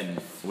 And then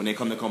when they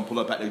come pull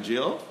up at the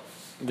jail,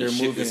 They're they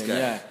ship moving this him, guy.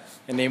 yeah.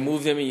 And they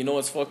moved him, and you know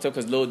what's fucked up?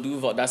 Because Lil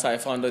Duval, that's how I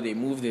found out they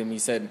moved him. He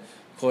said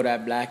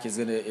Kodak Black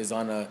is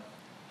on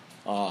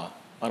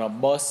a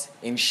bus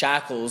in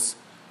shackles,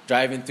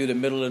 driving through the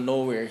middle of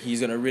nowhere.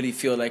 He's gonna really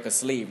feel like a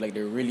slave. Like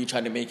they're really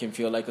trying to make him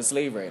feel like a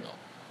slave right now.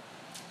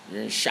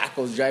 You're in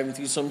shackles driving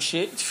through some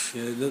shit.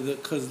 Yeah,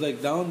 cause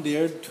like down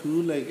there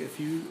too, like if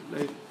you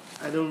like,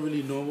 I don't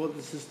really know about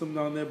the system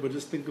down there, but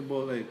just think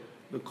about like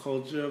the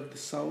culture of the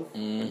South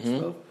and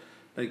stuff.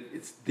 Like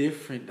it's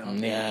different down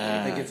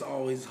there. Like it's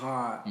always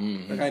hot.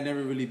 Like I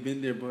never really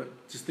been there,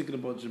 but just thinking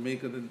about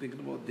Jamaica, then thinking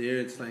about there,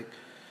 it's like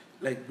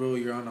bro,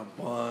 you're on a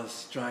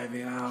bus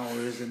driving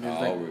hours, and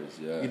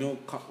there's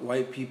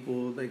white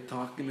people like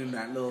talking in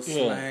that little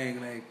slang,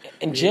 like.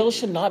 And jail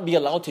should not be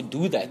allowed to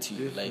do that to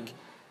you. Like,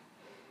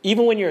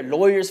 even when your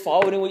lawyers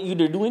following what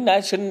they're doing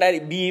that, shouldn't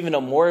that be even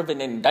a more of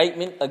an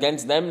indictment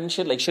against them and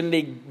shit? Like, shouldn't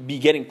they be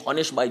getting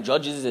punished by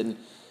judges and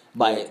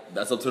by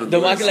that's up to the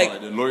lawyers.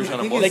 Like, the lawyers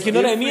trying to like you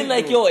know what I mean?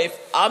 Like, yo, if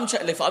I'm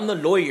the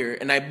lawyer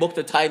and I booked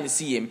the time to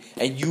see him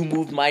and you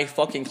moved my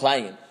fucking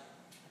client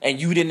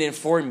and you didn't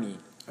inform me,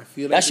 I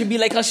feel like that should be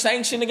like a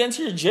sanction against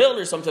your jail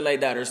or something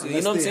like that, or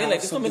you know what I'm saying? Like,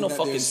 this don't make no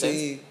fucking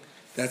sense.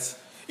 That's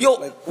yo,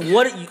 like,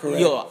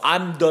 yo,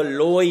 I'm the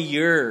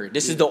lawyer.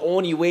 This is the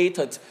only way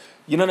to.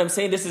 You know what I'm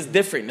saying? This is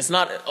different. It's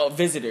not a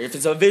visitor. If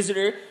it's a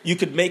visitor, you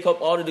could make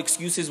up all the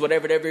excuses,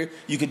 whatever.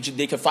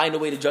 They could find a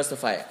way to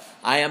justify it.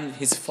 I am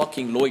his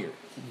fucking lawyer.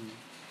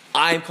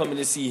 I'm coming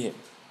to see him.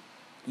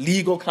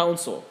 Legal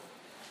counsel.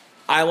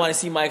 I want to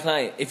see my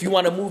client. If you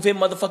want to move him,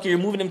 motherfucker, you're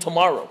moving him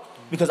tomorrow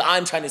because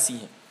I'm trying to see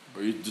him.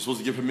 Or you're supposed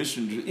to give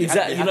permission.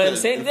 Exactly. You know what I'm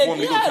saying?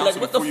 Yeah, like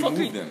what the fuck?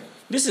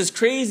 This is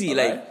crazy.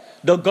 Like.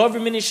 The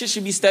government and shit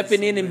should be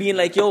stepping in and being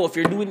like, yo, if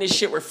you're doing this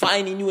shit, we're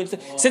fining you.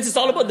 Since it's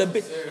all about the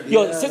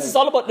since it's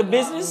all about the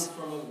business.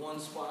 From one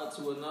spot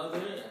to another.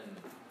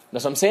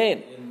 That's what I'm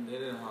saying. And they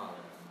didn't holler.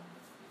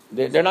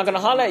 They're not gonna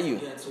holler at you.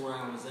 Get to where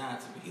I was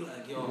at to be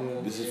like,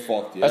 yo, this is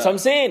fucked. Yeah. That's what I'm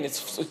saying.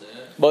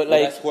 But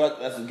like,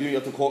 that's giving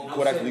up to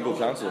Kodak's legal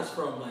counsel. That's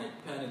from like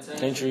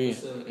penitentiary.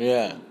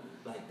 Yeah.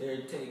 Like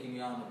they're taking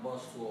me on the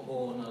bus to a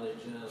whole another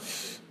jail,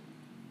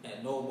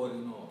 and nobody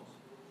knows.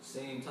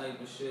 Same type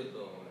of shit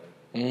though.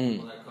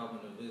 People that come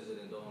to visit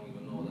and don't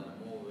even know that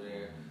I'm over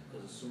there.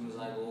 Because as soon as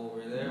I go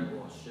over there, I'm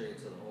going straight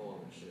to the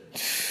hole and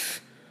shit.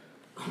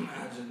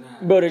 Imagine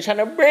that. Bro, they're trying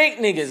to break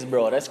niggas,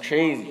 bro. That's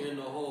crazy. You're in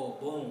the hole,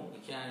 boom.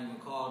 You can't even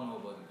call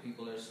nobody.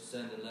 People are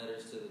sending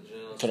letters to the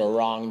jail. To the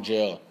wrong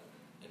jail.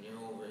 And you're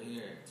over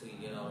here till you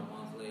get out a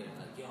month later.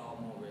 Like, yo,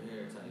 I'm over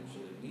here type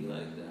shit. Be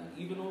like that.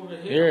 Even over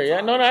here.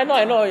 Yeah, no,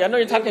 I know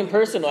you're talking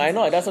personal. I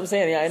know. That's what I'm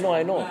saying. Yeah,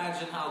 I know.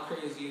 Imagine how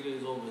crazy it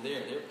is over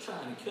there. They're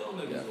trying to kill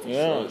niggas over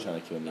there. Yeah.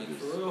 Trying to kill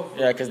niggas.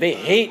 Yeah, because they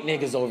hate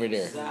niggas over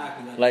there.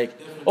 Exactly. Like,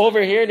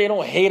 over here, they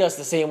don't hate us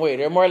the same way.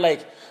 They're more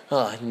like,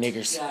 oh,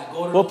 niggers. Yeah,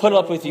 go to We'll the put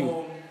up phone, with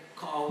you.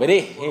 call But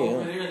they them. hate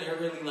over them. there, they're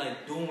really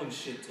like doing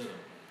shit to them.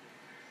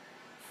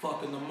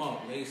 Fucking them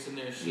up, lacing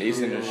their shit.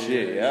 Lacing their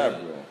shit, yeah,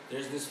 bro.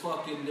 There's this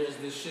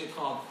shit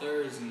called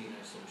Thursine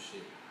or some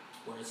shit.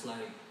 Where it's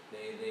like,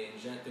 they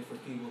inject it for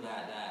people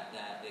that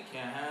they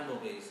can't handle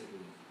basically.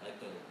 Like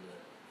the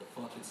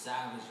fucking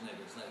savage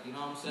niggas. Like, you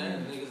know what I'm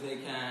saying? Niggas they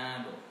can't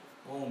handle.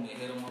 Boom, they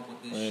hit them up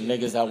with this shit.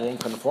 Niggas that won't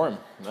conform.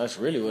 That's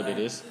really what it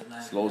is.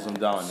 Slows them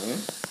down, eh?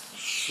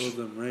 slows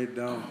them right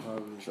down,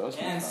 probably. Trust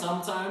me. And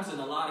sometimes, in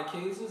a lot of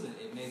cases,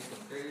 it makes them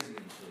crazy and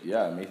shit.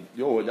 Yeah, man.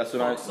 Yo, that's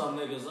what Fuck some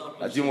niggas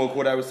up. I think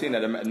what I was saying,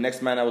 that the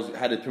next man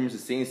had the premature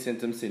same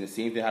symptoms, saying the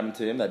same thing happened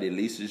to him, that they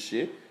laced his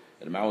shit.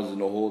 And the man was in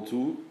the hole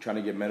too, trying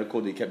to get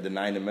medical. They kept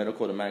denying the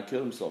medical. The man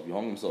killed himself. He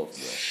hung himself,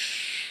 bro.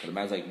 But the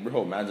man's like,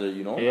 bro, man's are,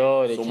 you know.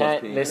 Yo, they so much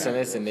can't, pain, listen,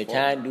 man. they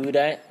can't do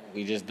that.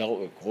 We just dealt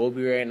with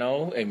Kobe right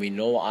now, and we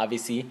know,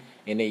 obviously,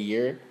 in a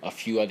year, a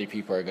few other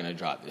people are going to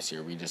drop this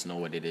year. We just know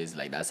what it is.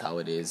 Like, that's how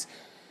it is.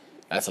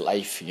 That's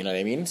life, you know what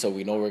I mean? So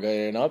we know we're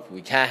going up.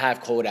 We can't have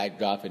Kodak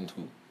dropping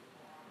too.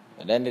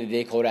 At the end of the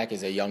day, Kodak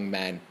is a young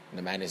man.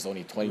 The man is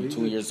only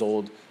 22 years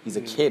old. He's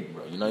a kid,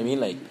 bro. You know what I mean?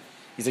 Like,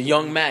 he's a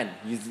young man.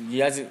 He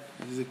hasn't.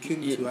 He's a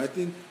king too.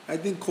 I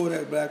think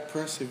Kodak Black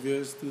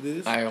perseveres through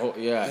this. I hope,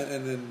 yeah.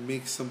 And then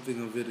makes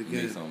something of it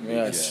again.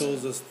 Yeah. It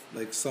shows us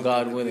like something.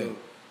 God willing.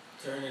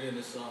 Turn it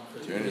into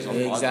something. Turn it into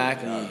something.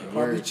 Exactly. Yeah.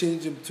 Probably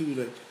change him too.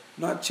 Like,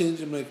 not change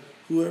him. Like,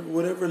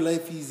 whatever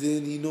life he's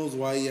in, he knows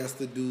why he has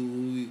to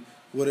do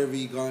whatever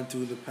he gone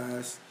through in the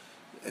past.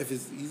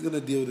 He's gonna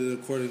deal with it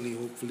accordingly,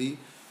 hopefully.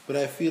 But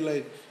I feel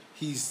like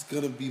he's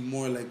gonna be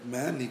more like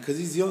manly because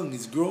he's young,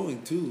 he's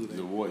growing too. Like,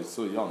 The boy is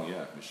so young,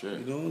 yeah, for sure.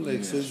 you know,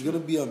 like so he's gonna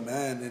be a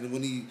man, and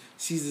when he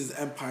sees his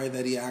empire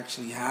that he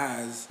actually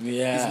has,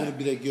 he's gonna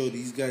be like, yo,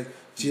 these guys,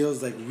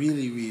 jail's like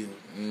really real.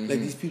 Like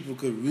these people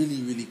could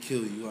really, really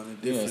kill you on a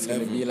different It's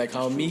level. gonna be like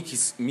how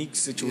Meek's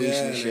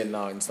situation and shit like-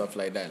 now and stuff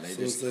like that. Like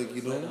So it's this. like, you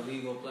It's like know, a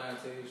legal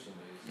plantation,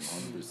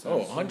 basically. 100%.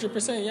 Oh,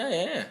 100%,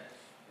 yeah.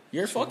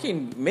 You're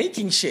fucking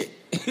making shit.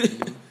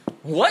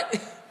 What?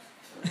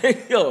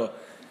 Yo,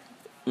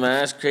 man,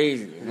 that's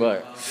crazy.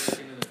 But, I was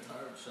working in a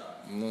tarp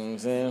shop. you know what I'm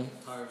saying?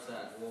 Tarps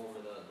that go over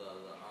the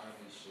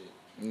army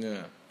shit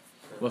Yeah.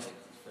 for, Well,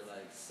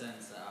 like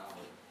cents an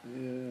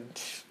hour.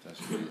 That's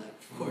crazy.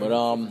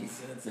 But,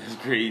 That's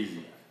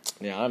crazy.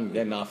 yeah, I'm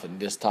getting off of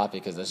this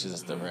topic because that's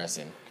just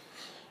depressing.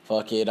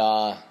 Fuck it,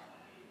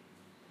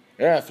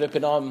 yeah, flip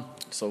it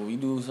so we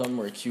do some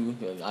more Q.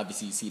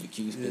 Obviously, you see the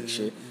Q's big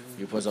shit.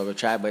 You put up a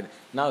track, but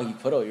now you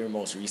put out your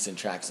most recent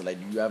track. So, like,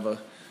 do you have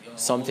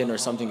something or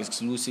something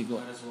exclusive? Might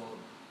as well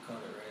cut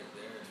it right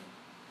there,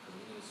 because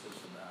we need to switch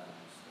the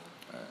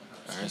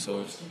batteries. All right,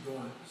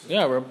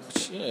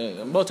 so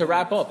yeah, I'm about to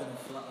wrap up.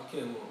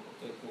 Okay, cool.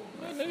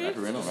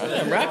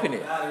 I'm wrapping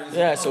it.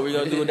 Yeah, so we're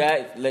gonna do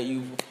that. Let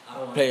you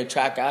play a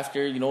track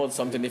after, you know,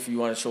 something if you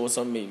want to show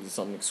something, maybe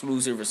something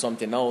exclusive or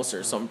something else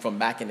or something from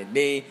back in the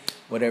day,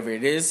 whatever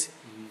it is.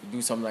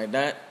 Do something like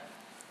that.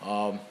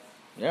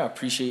 Yeah, I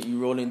appreciate you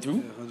rolling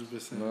through.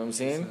 100%. You know what I'm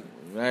saying?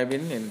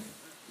 Vibing and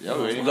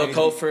Yeah, we look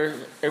out for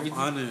everything.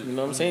 Honored. You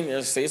know what I'm saying?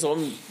 Just say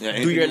something. Yeah, Do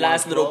anything your you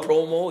last wanna little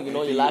plug? promo. You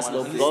know, your Anything last you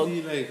little wanna plug.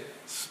 Honestly, like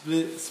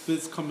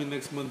splits coming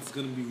next month is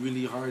gonna be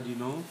really hard. You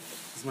know,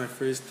 it's my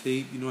first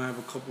tape. You know, I have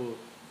a couple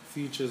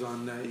features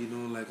on that. You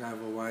know, like I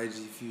have a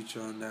YG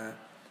feature on that.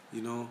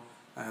 You know,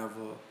 I have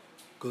a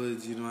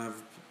Goods. You know, I have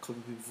a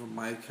couple people from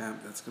my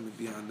camp that's gonna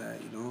be on that.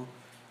 You know,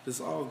 it's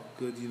all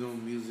good. You know,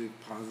 music,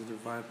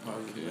 positive vibe,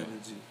 positive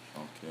energy.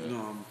 Okay. You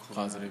know, I'm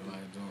Positive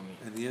vibes only.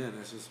 and yeah,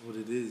 that's just what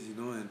it is, you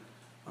know, and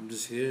I'm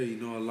just here, you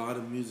know, a lot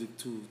of music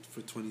too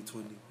for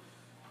 2020.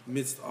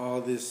 Amidst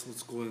all this,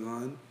 what's going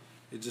on,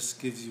 it just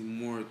gives you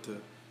more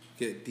to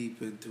get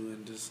deep into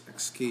and just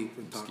escape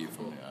and talk Escape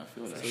from about. it. I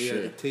feel that. So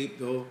yeah, the tape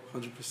though,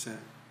 100%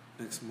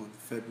 next month,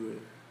 February.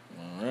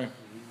 All right.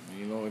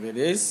 You know what it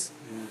is?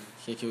 Yeah.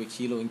 Kick it with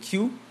Kilo and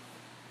Q.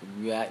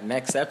 We at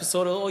next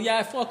episode. Oh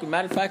yeah, fuck.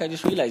 Matter of fact, I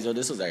just realized, yo,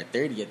 this was our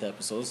 30th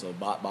episode. So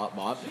bop.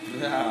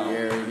 Yeah. You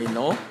already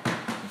know.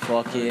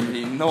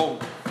 Fucking No.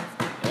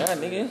 yeah,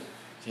 nigga.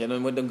 Hit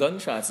him with the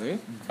gunshots, nigga.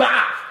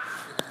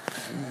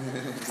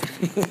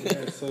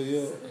 Yeah, so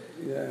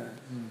yeah.